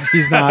know,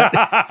 he's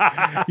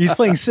not. He's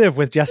playing Civ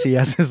with Jesse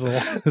as his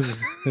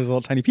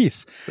little tiny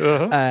piece.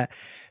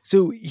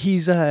 So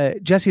he's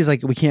Jesse's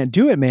like, we can't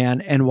do it,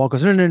 man. And Walt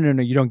goes, no,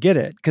 you don't get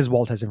it, because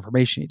Walt has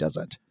information he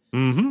doesn't.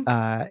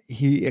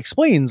 He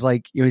explains,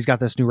 like, you know, he's got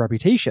this new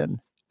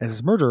reputation as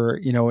his murderer,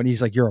 you know, and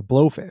he's like, you're a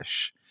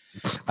blowfish.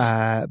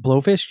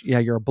 Blowfish? Yeah,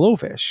 you're a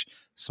blowfish.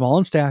 Small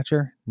in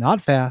stature,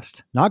 not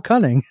fast, not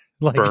cunning.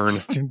 Like, burn.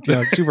 You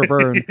know, super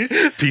burn.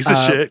 Piece of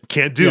shit.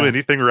 Can't do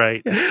anything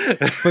right.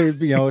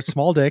 But, you know,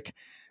 small dick.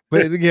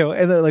 But, you know,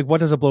 and then, like, what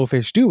does a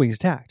blowfish do when he's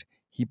attacked?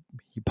 He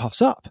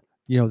puffs up.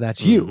 You know,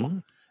 that's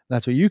you.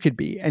 That's what you could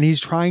be. And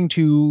he's trying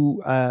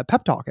to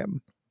pep talk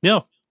him.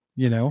 Yeah.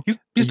 You know?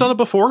 He's done it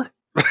before.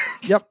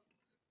 Yep.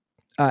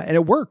 And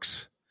it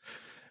works.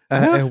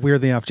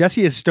 Weirdly enough.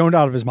 Jesse is stoned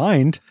out of his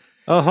mind.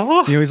 You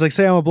know, he's like,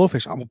 say I'm a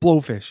blowfish. I'm a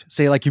blowfish.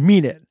 Say it like you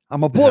mean it.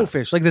 I'm a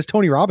blowfish. Like this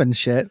Tony Robbins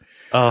shit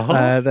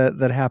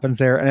that happens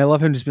there. And I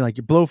love him just being like,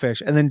 you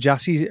blowfish. And then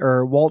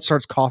Walt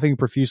starts coughing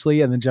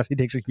profusely. And then Jesse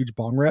takes a huge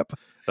bong rip.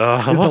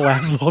 Is the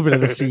last little bit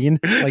of the scene.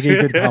 Like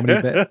a good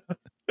comedy bit.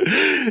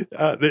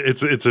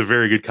 It's a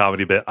very good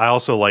comedy bit. I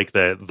also like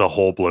that the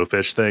whole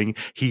blowfish thing.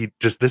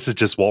 This is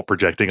just Walt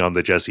projecting on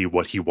the Jesse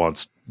what he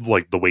wants,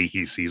 like the way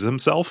he sees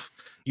himself.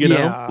 You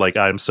know, like,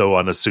 I'm so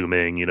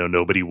unassuming, you know,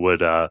 nobody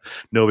would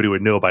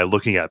know by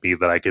looking at me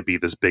that I could be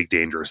this big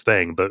dangerous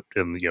thing. But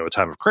in, you know, a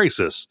time of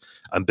crisis,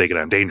 I'm big and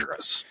I'm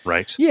dangerous.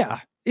 Right. Yeah.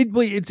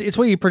 It's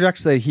what he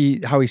projects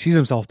how he sees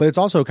himself, but it's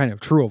also kind of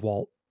true of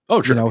Walt.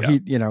 Oh, true.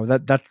 You know,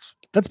 that's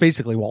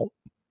basically Walt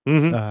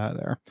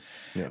there.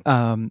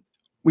 Yeah.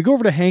 We go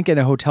over to Hank in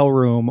a hotel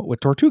room with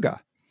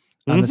Tortuga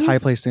on this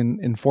high-placed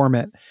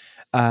informant.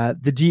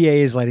 The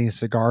DA is lighting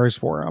cigars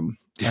for him.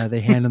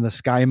 They hand him the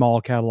Sky Mall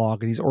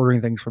catalog, and he's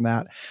ordering things from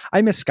that.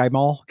 I miss Sky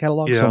Mall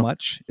catalog so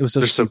much. It was so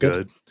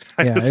stupid.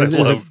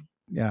 So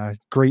good.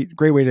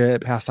 Great way to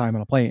pass time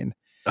on a plane.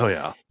 Oh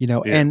yeah. You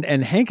know,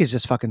 and Hank is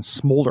just fucking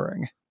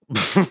smoldering.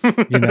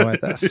 You know,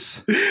 at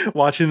this,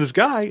 watching this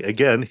guy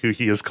again, who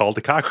he has called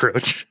a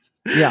cockroach.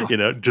 Yeah. You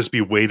know, just be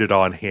weighted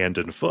on hand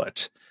and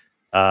foot.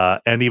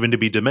 And even to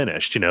be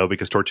diminished, you know,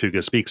 because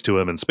Tortuga speaks to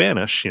him in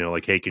Spanish, you know,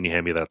 like, hey, can you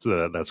hand me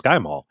that Sky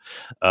Mall?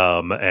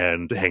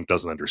 And Hank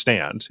doesn't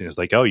understand. He's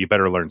like, oh, you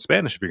better learn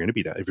Spanish if you're going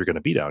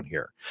to be down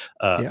here.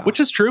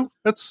 Which is true.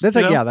 That's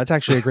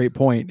actually a great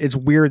point. It's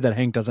weird that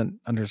Hank doesn't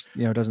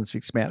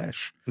speak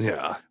Spanish.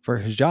 Yeah, for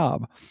his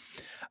job.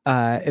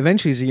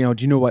 Eventually, he's, you know,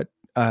 do you know what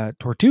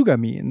Tortuga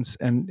means?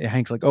 And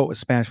Hank's like, oh, it's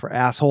Spanish for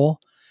asshole.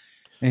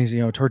 And he's,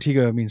 you know,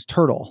 Tortuga means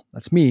turtle.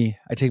 That's me.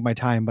 I take my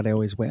time, but I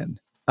always win.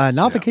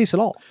 Not the case at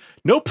all.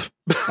 Nope.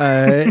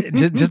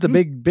 just a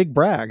big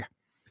brag.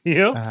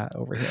 Yeah.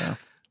 Over here.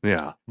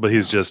 Yeah, but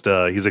he's just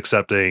he's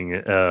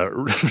accepting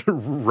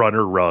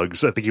runner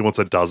rugs. I think he wants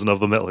a dozen of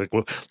them that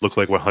look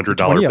like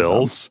 $100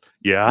 bills.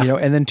 Yeah, you know,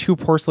 and then 2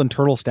 porcelain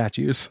turtle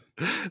statues,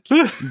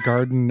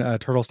 garden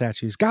turtle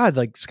statues. God,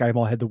 like Sky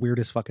Mall had the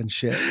weirdest fucking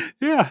shit.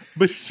 Yeah,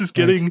 but he's just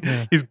getting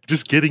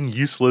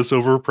useless,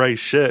 overpriced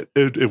shit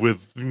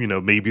with, you know,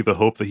 maybe the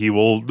hope that he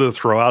will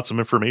throw out some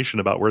information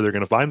about where they're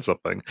going to find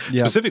something.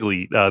 Yeah.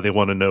 Specifically, they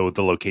want to know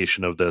the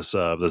location of this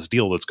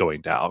deal that's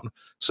going down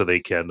so they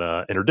can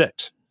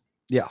interdict.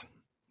 Yeah.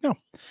 No.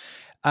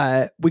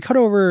 We cut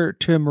over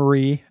to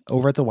Marie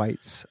over at the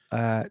Whites,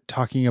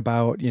 talking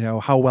about, you know,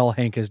 how well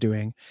Hank is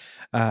doing.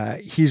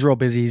 He's real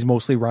busy. He's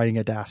mostly writing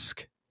a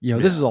desk. You know,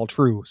 this is all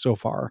true so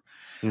far.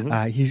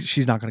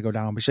 She's not going to go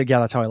down, but she's like, yeah,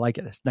 that's how I like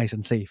it. It's nice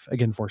and safe.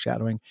 Again,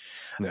 foreshadowing.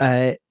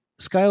 Yeah.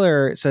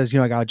 Skylar says, you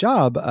know, I got a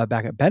job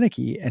back at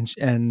Beneke,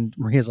 and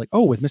Maria's like,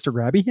 oh, with Mr.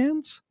 Grabby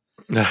Hands?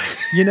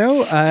 You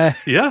know,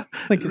 yeah.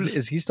 like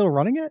is he still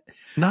running it?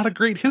 Not a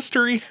great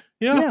history.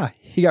 Yeah.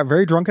 He got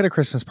very drunk at a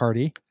Christmas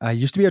party.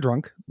 Used to be a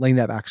drunk, laying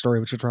that backstory,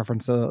 which is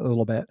referenced a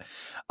little bit,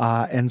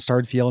 and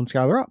started feeling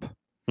Skylar up.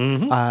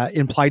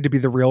 Implied to be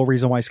the real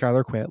reason why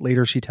Skylar quit.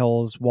 Later, she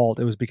tells Walt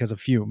it was because of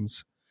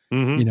fumes.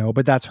 You know,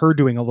 but that's her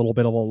doing a little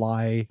bit of a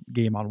lie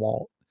game on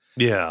Walt.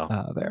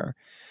 Yeah. There.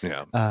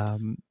 Yeah.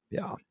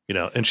 Yeah. You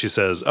know, and she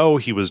says, "Oh,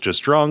 he was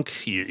just drunk.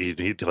 He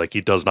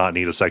does not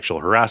need a sexual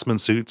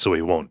harassment suit, so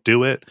he won't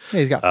do it. Yeah,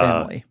 he's got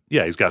family.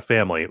 He's got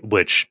family,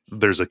 which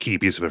there's a key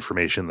piece of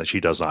information that she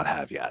does not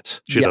have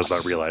yet. She does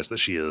not realize that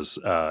she is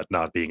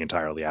not being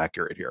entirely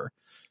accurate here.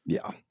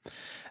 Yeah.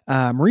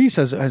 Marie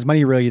says, "Is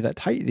money really that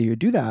tight that you would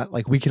do that?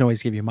 Like, we can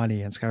always give you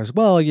money." And Skylar's,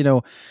 "Well, you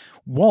know,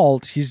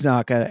 Walt, he's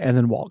not gonna." And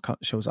then Walt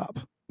shows up.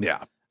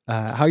 Yeah.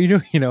 How you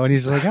doing? You know, and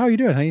he's like, "How are you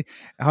doing, honey?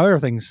 How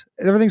everything's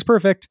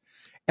perfect."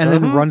 And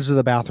then runs to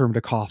the bathroom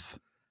to cough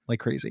like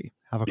crazy,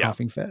 have a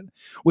coughing fit,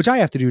 which I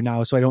have to do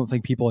now. So I don't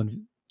think people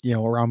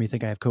around me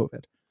think I have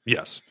COVID.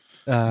 Yes.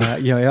 You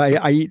know,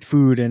 I eat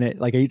food and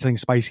I eat something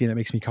spicy and it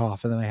makes me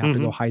cough. And then I have to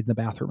go hide in the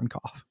bathroom and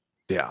cough.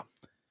 Yeah.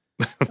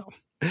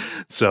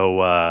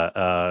 So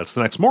it's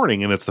the next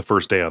morning and it's the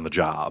first day on the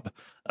job.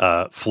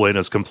 Flynn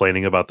is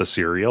complaining about the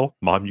cereal.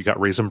 "Mom, you got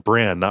Raisin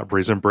Bran, not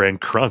Raisin Bran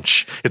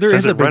Crunch. It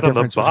says it right on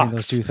the box." Between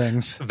those two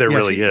things. There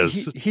really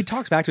is. He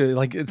talks back to it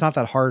like, "It's not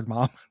that hard,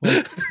 Mom."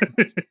 Like,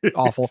 it's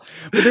awful.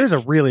 But there's a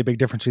really big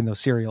difference between those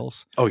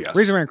cereals. Oh, yes.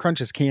 Raisin Bran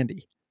Crunch is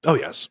candy. Oh,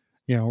 yes.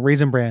 You know,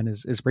 Raisin Bran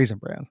is Raisin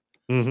Bran.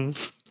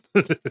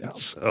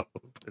 So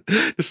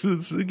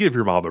just give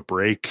your mom a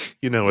break.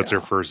 You know, it's her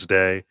first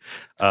day.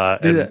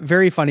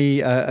 Very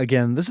funny.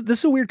 Again, this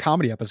is a weird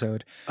comedy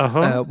episode.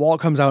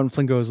 Walt comes out and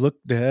Flynn goes, "Look,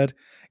 Dad,"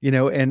 you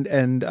know,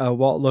 and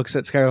Walt looks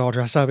at Skylar all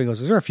dressed up and goes,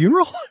 "Is there a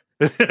funeral?"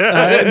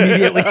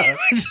 Immediately.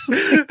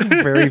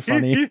 Very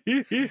funny.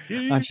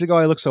 She's like, "Oh,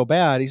 I look so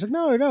bad." He's like,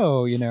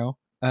 no, you know.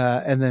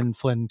 And then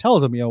Flynn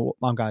tells him, you know,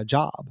 "Mom got a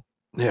job."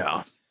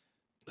 Yeah.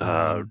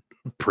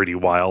 Pretty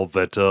wild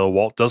that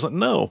Walt doesn't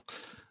know.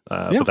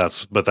 But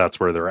that's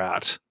where they're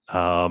at.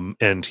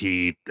 And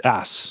he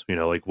asks, you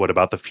know, like, "What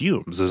about the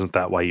fumes? Isn't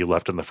that why you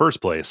left in the first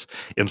place?"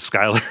 And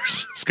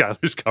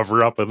Skylar's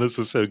cover up, and this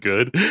is so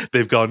good.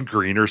 They've gone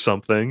green or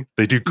something.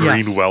 They do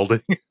green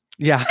welding.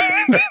 Yeah.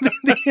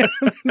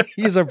 They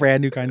use a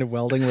brand new kind of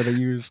welding where they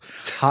use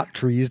hot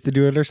trees to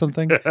do it or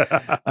something.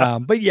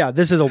 But yeah,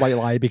 this is a white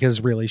lie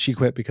because really she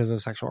quit because of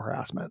sexual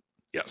harassment.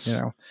 Yes. You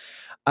know,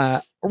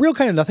 a real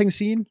kind of nothing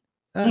scene.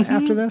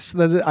 After this,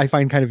 that I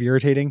find kind of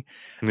irritating.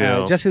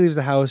 Jesse leaves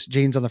the house.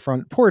 Jane's on the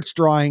front porch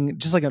drawing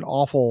just like an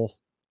awful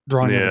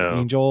drawing of an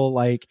angel.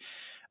 Like,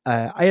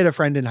 I had a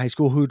friend in high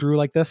school who drew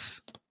like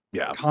this.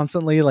 Yeah,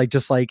 constantly, like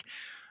just like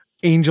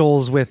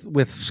angels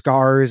with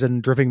scars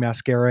and dripping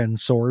mascara and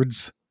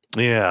swords.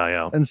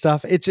 Yeah, and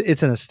stuff. It's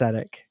an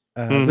aesthetic.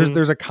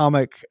 There's a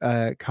comic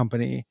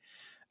company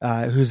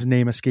whose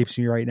name escapes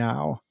me right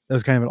now. That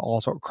was kind of an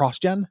also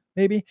CrossGen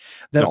maybe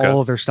that all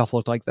of their stuff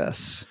looked like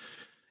this.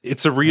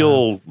 It's a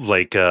real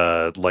like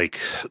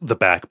the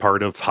back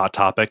part of Hot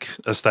Topic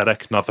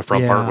aesthetic, not the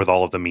front part with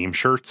all of the meme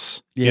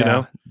shirts. Yeah, you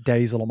know,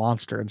 Daddy's Little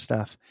Monster and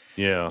stuff.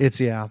 Yeah, it's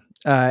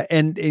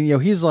and you know,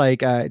 he's like,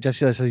 Jesse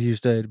says he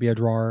used to be a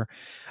drawer.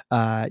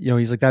 You know,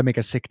 he's like, "That'd make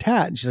a sick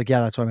tat," and she's like,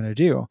 "Yeah, that's what I'm gonna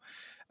do."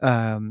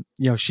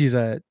 You know, she's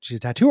a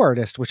tattoo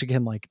artist, which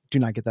again, like, do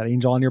not get that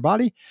angel on your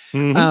body.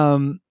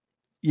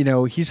 You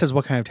know, he says,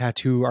 "What kind of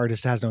tattoo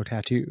artist has no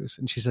tattoos?"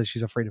 And she says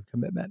she's afraid of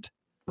commitment.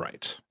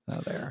 Right.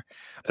 There.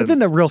 But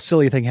then a real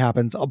silly thing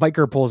happens. A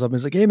biker pulls up and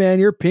is like, "Hey man,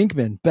 you're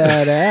Pinkman.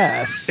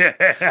 Badass."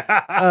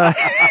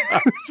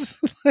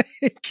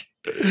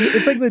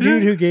 It's like the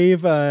dude who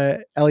gave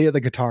Elliot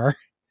the guitar.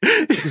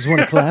 It was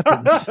one of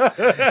Clapton's.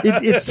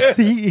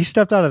 He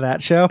stepped out of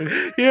that show.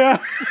 Yeah.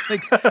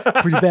 Like,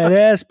 pretty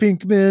badass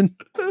Pinkman.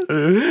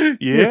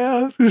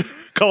 Yeah.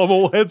 Call him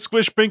old head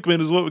squish Pinkman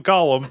is what we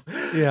call him.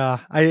 Yeah.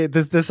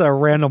 This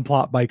random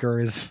plot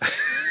biker is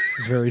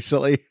very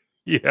silly.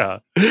 Yeah.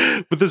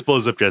 But this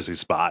blows up Jesse's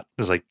spot.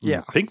 It's like,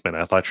 "Pinkman,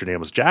 I thought your name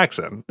was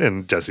Jackson."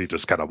 And Jesse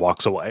just kind of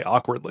walks away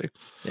awkwardly.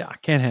 Yeah,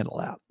 can't handle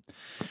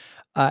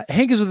that.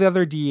 Hank is with the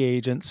other DEA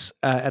agents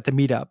at the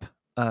meetup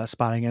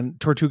spotting, and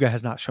Tortuga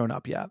has not shown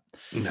up yet.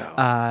 No.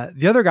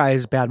 The other guy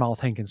is badmouth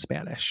Hank in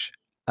Spanish.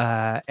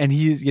 And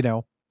he's, you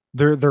know,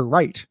 they're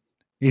right.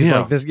 He's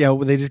like this, you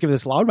know, they just give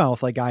this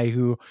loudmouth like guy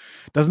who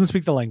doesn't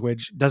speak the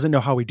language, doesn't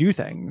know how we do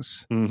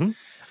things.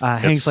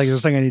 Hank's like,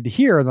 "There's something I need to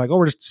hear." And they're like, "Oh,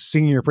 we're just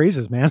singing your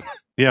praises, man."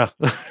 Yeah.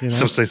 You know?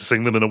 So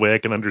sing them in a way I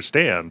can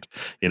understand,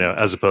 you know,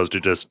 as opposed to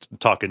just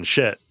talking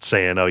shit,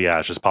 saying, "Oh yeah,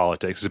 it's just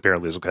politics."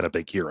 Apparently he's some kind of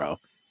big hero.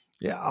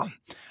 Yeah.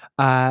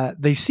 I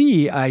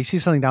see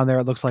something down there.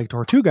 It looks like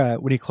Tortuga.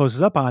 When he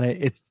closes up on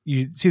it,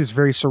 you see this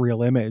very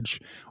surreal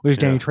image, which is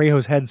Danny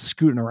Trejo's head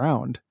scooting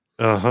around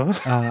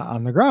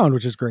on the ground,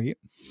 which is great.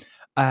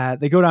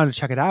 They go down to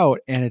check it out,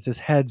 and it's his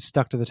head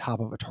stuck to the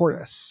top of a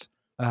tortoise.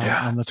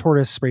 On the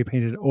tortoise spray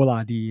painted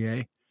 "Hola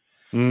DEA."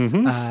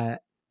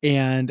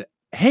 And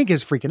Hank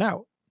is freaking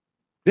out.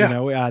 You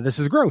know, this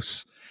is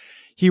gross.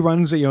 he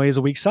runs, he has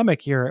a weak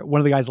stomach here. One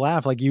of the guys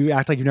laugh, like, you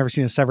act like you've never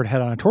seen a severed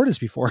head on a tortoise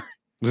before.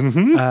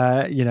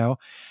 Mm-hmm.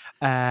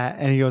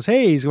 And he goes,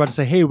 hey, he's about to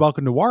say, hey,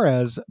 welcome to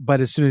Juarez. But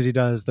as soon as he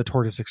does, the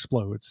tortoise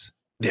explodes.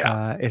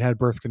 Yeah. It had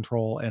birth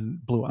control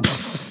and blew up.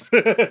 Just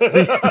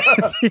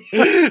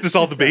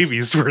all the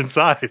babies were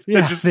inside.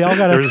 Yeah, they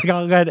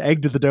all got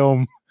egged to the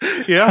dome.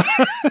 Yeah.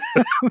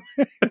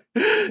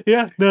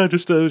 Yeah. No,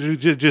 just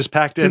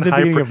packed it's in. The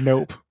beginning of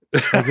Nope.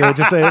 Like, they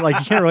just say, like,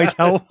 you can't really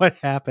tell what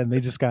happened. They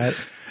just got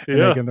an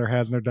egg in their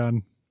head and they're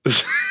done.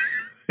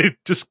 It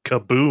just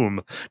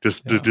kaboom,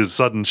 just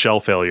sudden shell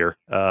failure,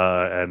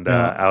 and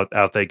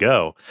out they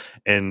go.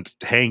 And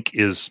Hank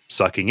is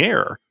sucking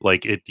air.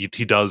 Like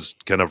he does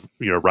kind of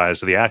rise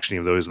to the action,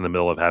 even though he's in the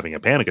middle of having a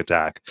panic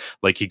attack.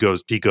 Like he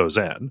goes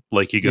in,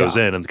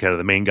 and kind of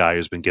the main guy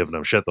who's been giving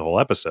him shit the whole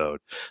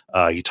episode.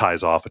 He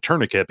ties off a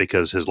tourniquet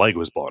because his leg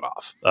was blown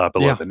off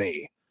below the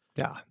knee.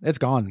 Yeah, it's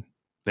gone.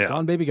 It's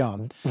gone, baby,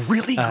 gone.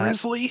 Really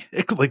grisly.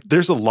 Like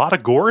there's a lot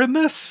of gore in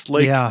this.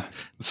 Like a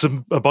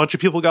bunch of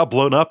people got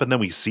blown up, and then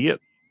we see it.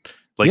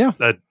 Like I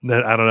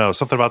don't know,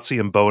 something about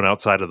seeing bone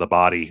outside of the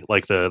body,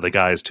 like the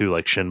guys too,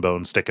 like shin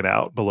bone sticking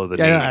out below the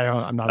knee.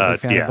 I'm not a big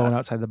fan of bone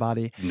outside the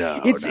body.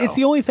 No, it's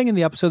the only thing in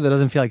the episode that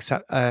doesn't feel like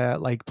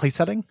place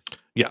setting.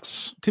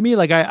 Yes, to me,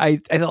 like I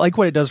like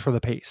what it does for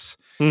the pace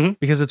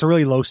because it's a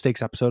really low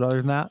stakes episode. Other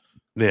than that,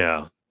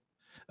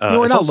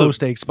 we're not low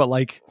stakes, but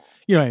like.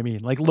 You know what I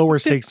mean? Like lower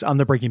stakes on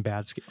the Breaking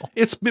Bad scale.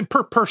 It's been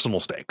personal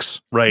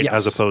stakes, right? Yes.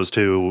 As opposed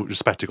to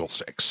spectacle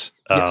stakes.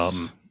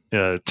 Yes.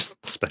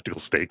 Spectacle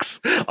stakes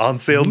on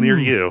sale near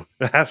you.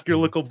 Ask your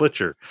local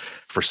butcher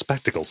for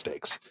spectacle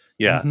stakes.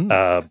 Yeah.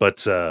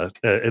 But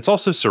it's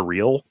also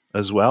surreal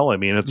as well. I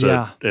mean, it's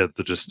a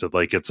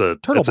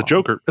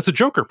Joker. It's a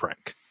Joker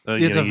prank.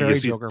 It's a very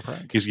Joker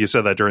prank. You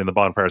said that during the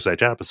Bonfire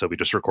Side episode we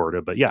just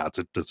recorded, but yeah, it's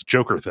a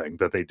Joker thing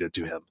that they did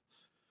to him.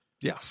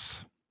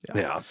 Yes.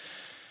 Yeah.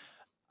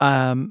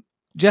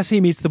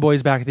 Jesse meets the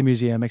boys back at the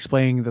museum,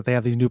 explaining that they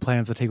have these new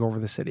plans to take over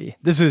the city.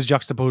 This is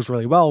juxtaposed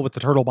really well with the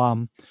turtle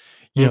bomb.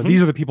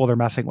 These are the people they're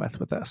messing with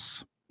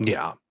this.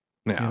 Yeah.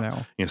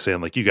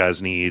 Saying like, you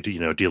guys need,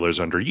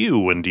 dealers under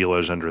you and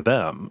dealers under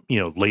them,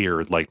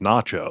 layered like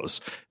nachos,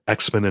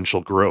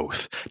 exponential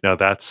growth. Now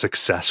that's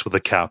success with a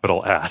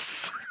capital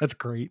S. That's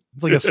great.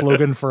 It's like a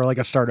slogan for like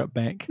a startup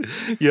bank.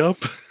 Yep.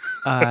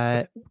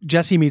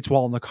 Jesse meets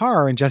Walt in the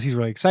car, and Jesse's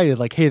really excited.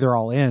 Like, hey, they're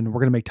all in. We're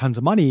going to make tons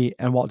of money.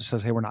 And Walt just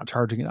says, hey, we're not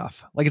charging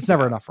enough. Like, it's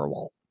never enough for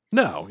Walt.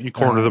 No, you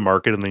corner the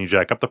market and then you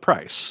jack up the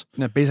price.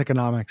 Basic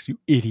economics, you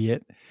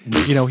idiot.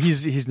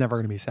 He's never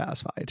going to be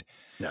satisfied.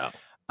 No.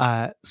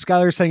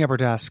 Skylar's setting up her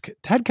desk.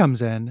 Ted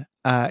comes in.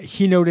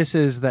 He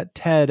notices that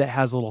Ted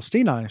has a little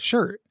stain on his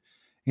shirt.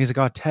 And he's like,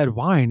 oh, Ted,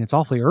 wine. It's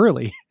awfully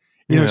early.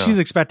 She's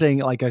expecting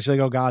she's like,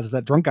 oh God, is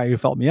that drunk guy who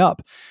felt me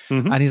up?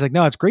 And he's like,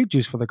 no, it's grape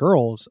juice for the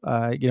girls.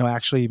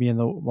 Actually me and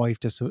the wife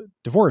just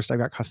divorced. I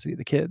got custody of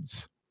the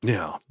kids.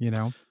 Yeah.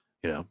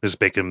 Just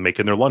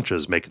making their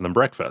lunches, making them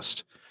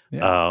breakfast.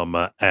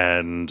 Yeah.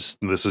 And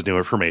this is new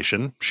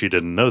information. She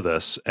didn't know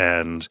this.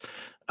 And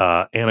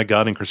Anna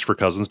Gunn and Christopher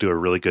Cousins do a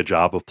really good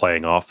job of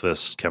playing off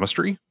this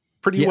chemistry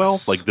pretty well.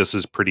 Like this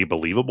is pretty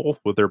believable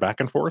with their back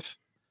and forth.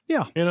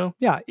 Yeah.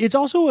 Yeah. It's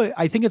also,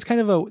 I think it's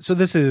kind of so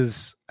this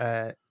is,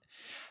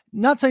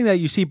 not saying that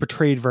you see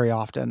portrayed very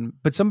often,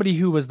 but somebody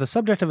who was the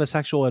subject of a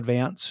sexual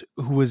advance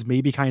who was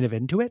maybe kind of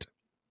into it.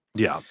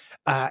 Yeah.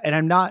 And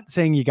I'm not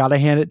saying you got to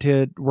hand it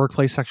to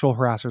workplace sexual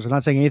harassers. I'm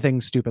not saying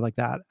anything stupid like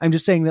that. I'm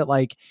just saying that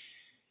like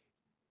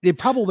it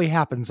probably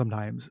happens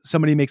sometimes.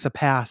 Somebody makes a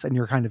pass and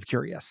you're kind of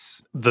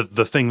curious.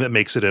 The thing that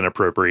makes it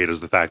inappropriate is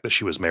the fact that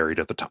she was married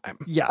at the time.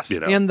 Yes.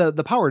 And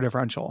the power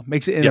differential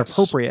makes it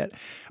inappropriate.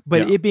 Yes.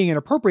 But it being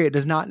inappropriate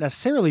does not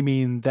necessarily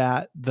mean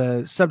that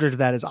the subject of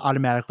that is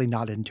automatically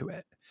not into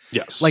it.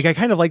 Yes. Like I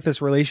kind of like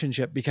this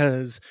relationship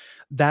because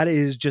that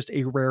is just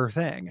a rare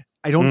thing.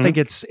 I don't think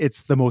it's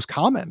the most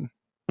common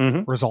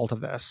result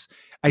of this.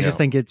 I just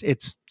think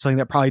it's something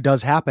that probably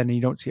does happen and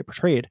you don't see it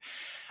portrayed.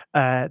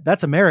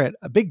 That's a merit,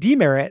 a big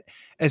demerit.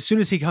 As soon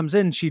as he comes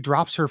in, she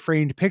drops her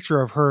framed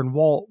picture of her and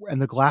Walt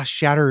and the glass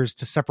shatters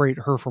to separate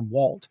her from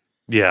Walt.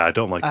 Yeah, I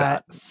don't like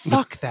that.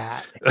 Fuck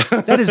that.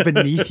 That is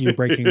beneath you,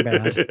 Breaking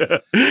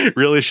Bad.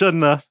 Really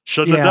shouldn't have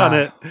done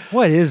it.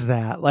 What is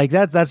that? Like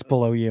that's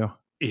below you.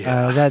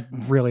 Yeah. That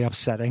really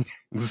upsetting.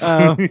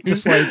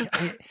 Just like,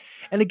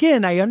 and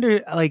again,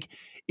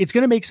 it's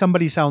going to make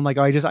somebody sound like,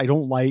 oh, I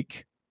don't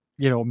like,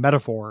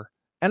 metaphor.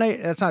 And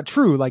that's not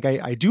true. Like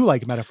I do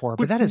like metaphor,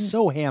 but that is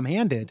so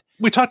ham-handed.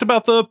 We talked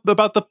about the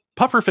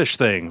pufferfish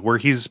thing where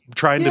he's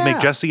trying to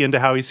make Jesse into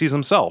how he sees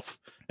himself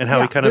and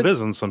how he kind of is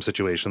in some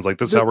situations. Like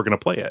this is how we're going to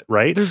play it.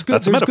 Right. There's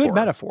good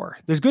metaphor.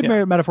 There's good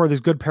metaphor.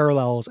 There's good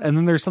parallels. And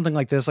then there's something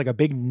like this, like a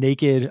big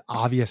naked,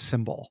 obvious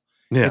symbol.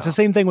 Yeah. It's the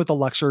same thing with the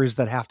lectures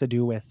that have to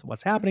do with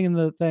what's happening in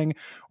the thing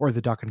or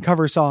the duck and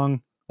cover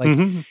song. Like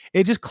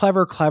it's just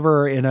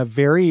clever in a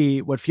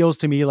very, what feels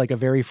to me like a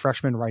very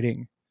freshman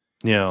writing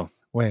way.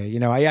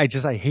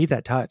 I hate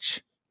that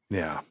touch.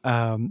 Yeah.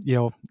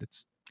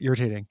 It's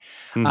irritating.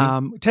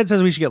 Ted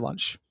says we should get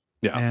lunch.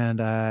 Yeah.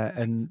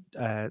 And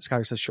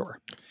Skylar says, sure.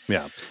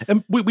 Yeah.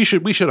 And we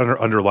should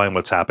underline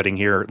what's happening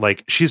here.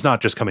 Like, she's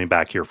not just coming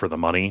back here for the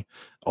money,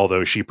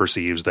 although she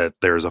perceives that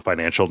there's a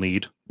financial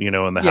need, in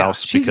the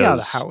house. She's out of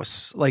the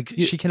house. Like,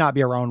 she cannot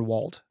be around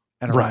Walt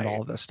and around Right.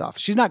 all of this stuff.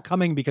 She's not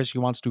coming because she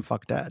wants to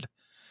fuck Ted.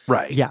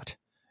 Right. Yet.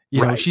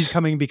 She's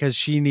coming because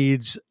she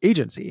needs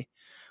agency.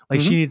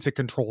 Like, she needs to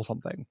control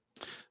something.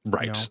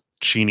 Right.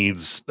 She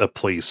needs a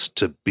place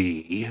to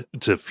be,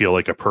 to feel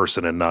like a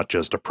person and not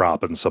just a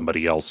prop in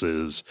somebody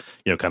else's,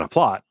 kind of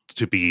plot,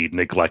 to be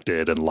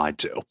neglected and lied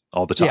to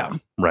all the time.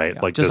 Yeah. Right.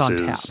 Yeah, like,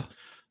 just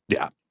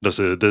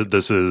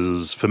this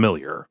is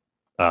familiar.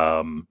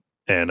 And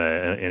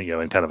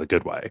in kind of a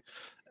good way.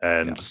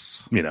 And,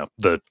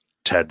 the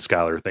Ted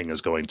Skylar thing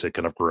is going to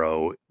kind of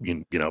grow,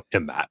 in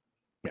that.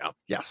 Yeah.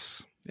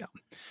 Yes. Yeah.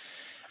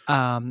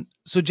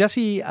 So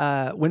Jesse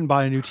went and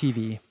bought a new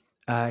TV.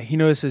 He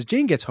notices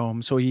Jane gets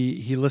home, so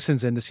he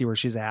listens in to see where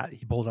she's at.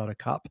 He pulls out a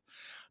cup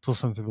to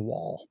listen through the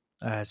wall,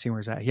 seeing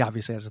where she's at. He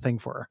obviously has a thing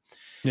for her.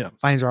 Yeah.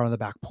 Finds her out on the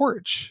back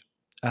porch,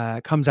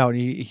 comes out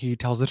and he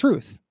tells the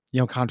truth,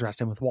 contrast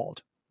him with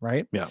Walt,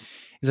 right? Yeah.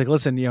 He's like,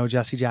 listen,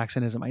 Jesse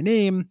Jackson isn't my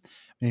name.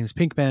 My name is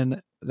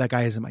Pinkman. That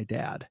guy isn't my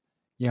dad.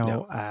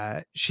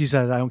 She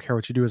says, I don't care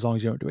what you do as long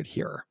as you don't do it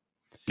here.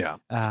 Yeah.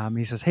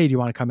 He says, hey, do you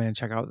want to come in and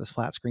check out this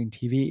flat screen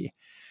TV?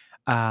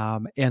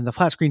 And the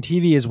flat screen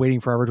TV is waiting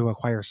forever to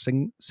acquire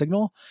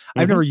signal.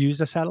 I've never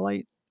used a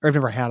satellite, or I've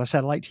never had a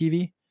satellite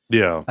TV.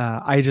 Yeah.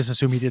 I just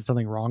assume he did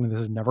something wrong and this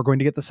is never going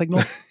to get the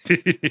signal.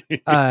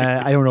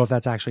 I don't know if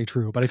that's actually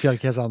true, but I feel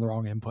like he has on the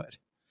wrong input.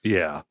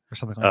 Yeah. Or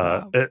something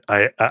like that.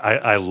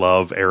 I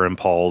love Aaron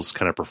Paul's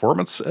kind of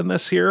performance in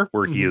this here,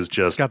 where he is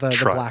just got the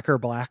blacker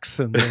blacks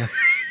and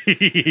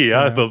the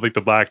I don't think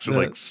the blacks are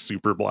like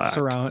super black.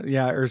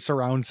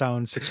 Surround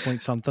sound 6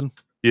 point something.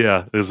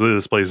 Yeah,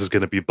 this place is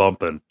going to be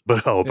bumping,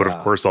 but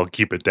of course I'll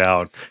keep it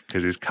down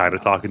because he's kind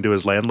of talking to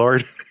his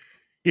landlord.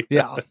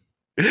 Yeah.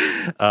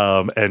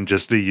 And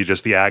just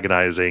the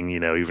agonizing,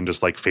 even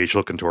just like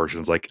facial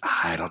contortions, like,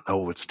 I don't know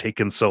what's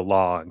taken so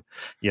long,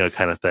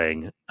 kind of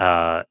thing.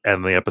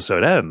 And the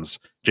episode ends.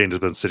 Jane has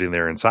been sitting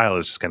there in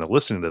silence, just kind of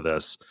listening to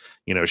this.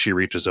 She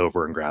reaches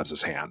over and grabs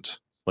his hand.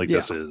 Like,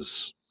 this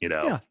is,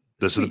 this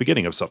is the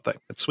beginning of something.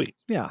 It's sweet.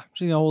 Yeah.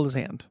 She's going to hold his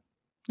hand.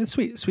 It's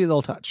sweet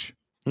little touch.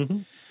 Mm-hmm.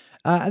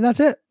 And that's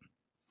it.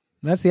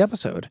 That's the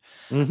episode.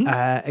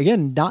 Mm-hmm.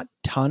 Again, not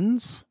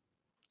tons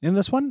in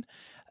this one.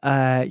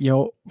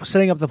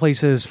 Setting up the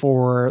places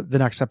for the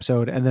next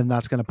episode, and then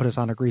that's going to put us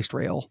on a greased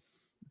rail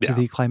to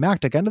the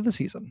climactic end of the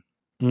season.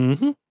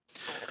 Mm-hmm.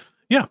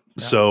 Yeah.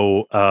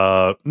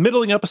 So,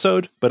 middling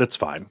episode, but it's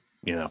fine.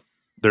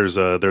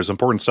 There's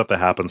important stuff that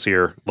happens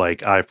here.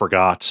 Like, I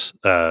forgot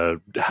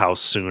how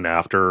soon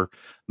after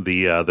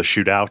the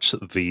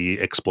shootout, the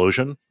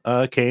explosion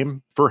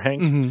came for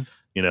Hank. Mm-hmm.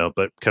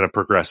 But kind of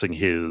progressing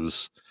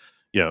his,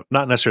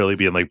 not necessarily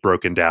being like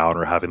broken down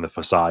or having the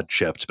facade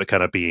chipped, but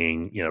kind of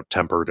being,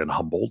 tempered and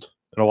humbled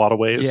in a lot of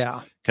ways.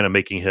 Yeah. Kind of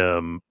making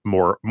him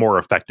more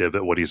effective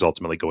at what he's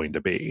ultimately going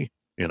to be,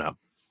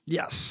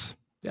 Yes.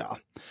 Yeah.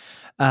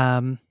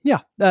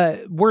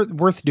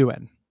 Worth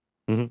doing.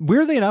 Mm-hmm.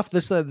 Weirdly enough,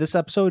 this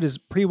episode is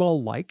pretty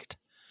well liked.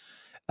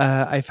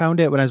 I found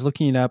it when I was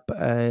looking up,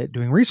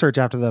 doing research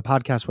after the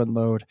podcast went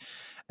load.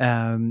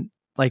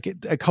 Like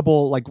a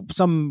couple, like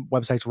some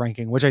websites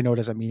ranking, which I know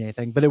doesn't mean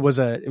anything, but it was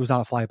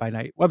not a fly by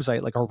night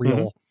website, like a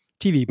real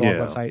TV blog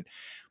website.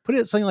 Put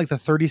it something like the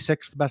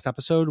 36th best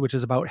episode, which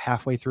is about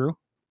halfway through.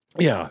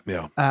 Yeah.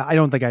 Yeah. I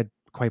don't think I'd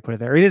quite put it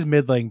there. It is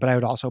middling, but I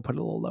would also put it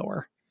a little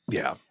lower.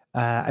 Yeah.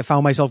 I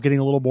found myself getting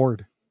a little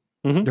bored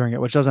during it,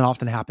 which doesn't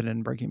often happen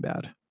in Breaking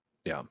Bad.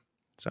 Yeah.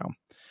 So,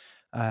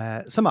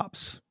 some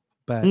ups,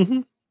 but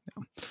looking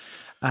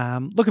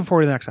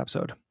forward to the next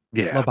episode.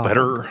 Yeah.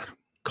 Better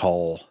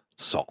Call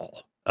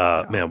Saul.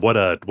 Man, what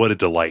a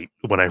delight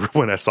when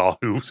I saw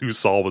who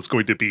Saul was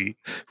going to be,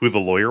 who the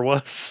lawyer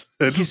was.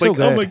 It's He's just like,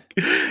 so good.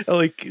 oh my,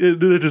 like,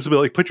 just be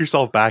like, put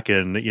yourself back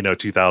in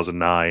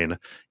 2009,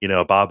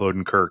 Bob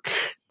Odenkirk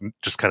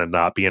just kind of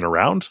not being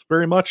around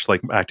very much,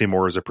 like acting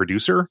more as a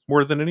producer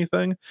more than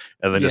anything,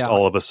 and then just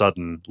all of a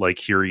sudden, like,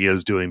 here he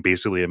is doing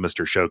basically a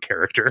Mr. Show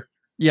character.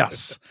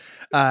 Yes.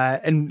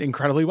 And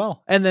incredibly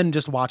well, and then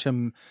just watch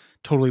him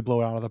totally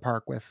blow it out of the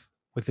park with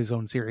his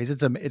own series.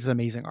 It's an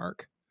amazing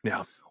arc.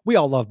 Yeah. We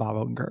all love Bob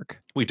Odenkirk.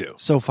 We do.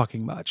 So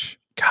fucking much.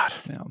 God.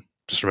 Yeah.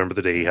 Just remember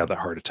the day he had that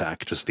heart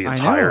attack. Just the I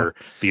entire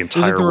know. It was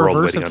like the world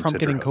reverse waiting of on Trump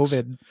getting tenterhooks.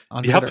 COVID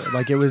on Twitter.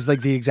 Like, it was like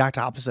the exact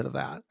opposite of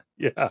that.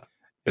 Yeah.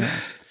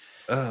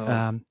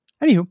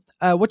 Anywho,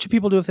 what should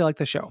people do if they like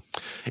the show?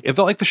 If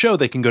they like the show,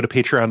 they can go to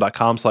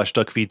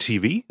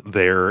patreon.com/duckfeedtv.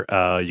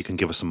 There, you can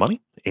give us some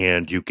money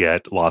and you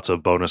get lots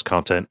of bonus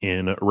content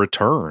in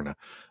return.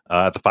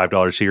 At the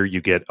 $5 tier,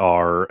 you get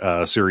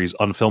our series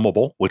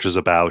Unfilmable, which is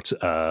about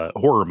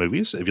horror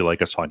movies, if you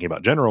like us talking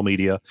about general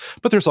media.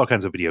 But there's all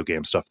kinds of video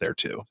game stuff there,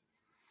 too.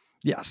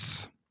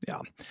 Yes.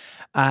 Yeah.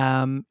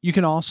 You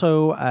can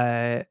also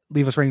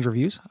leave us ratings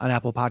reviews on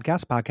Apple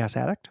Podcasts, Podcast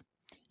Addict.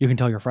 You can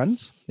tell your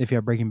friends if you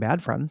have Breaking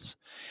Bad friends.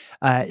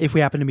 If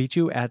we happen to meet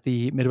you at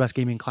the Midwest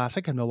Gaming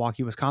Classic in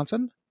Milwaukee,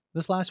 Wisconsin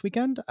this last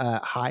weekend,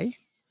 hi.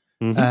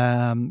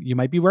 You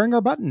might be wearing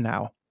our button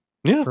now.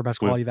 Yeah. For Best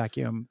Quality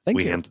Vacuum. Thank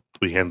you.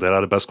 We handed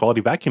out a Best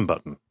Quality Vacuum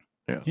button.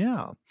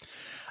 Yeah.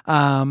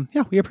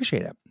 We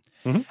appreciate it.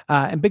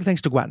 And big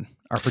thanks to Gwen,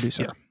 our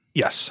producer.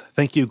 Yes.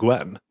 Thank you,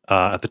 Gwen.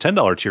 At the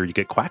 $10 tier, you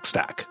get Quack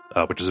Stack,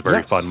 which is a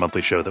very fun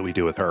monthly show that we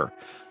do with her.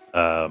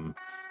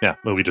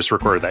 We just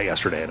recorded that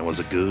yesterday, and it was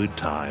a good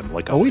time.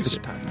 Like always a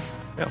good time.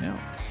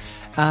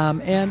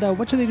 And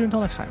what should they do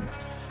until next time?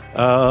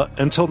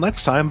 Until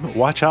next time,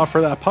 watch out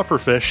for that puffer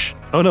fish.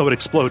 Oh no, it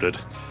exploded.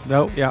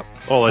 No, yeah.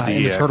 All and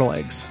the turtle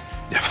eggs.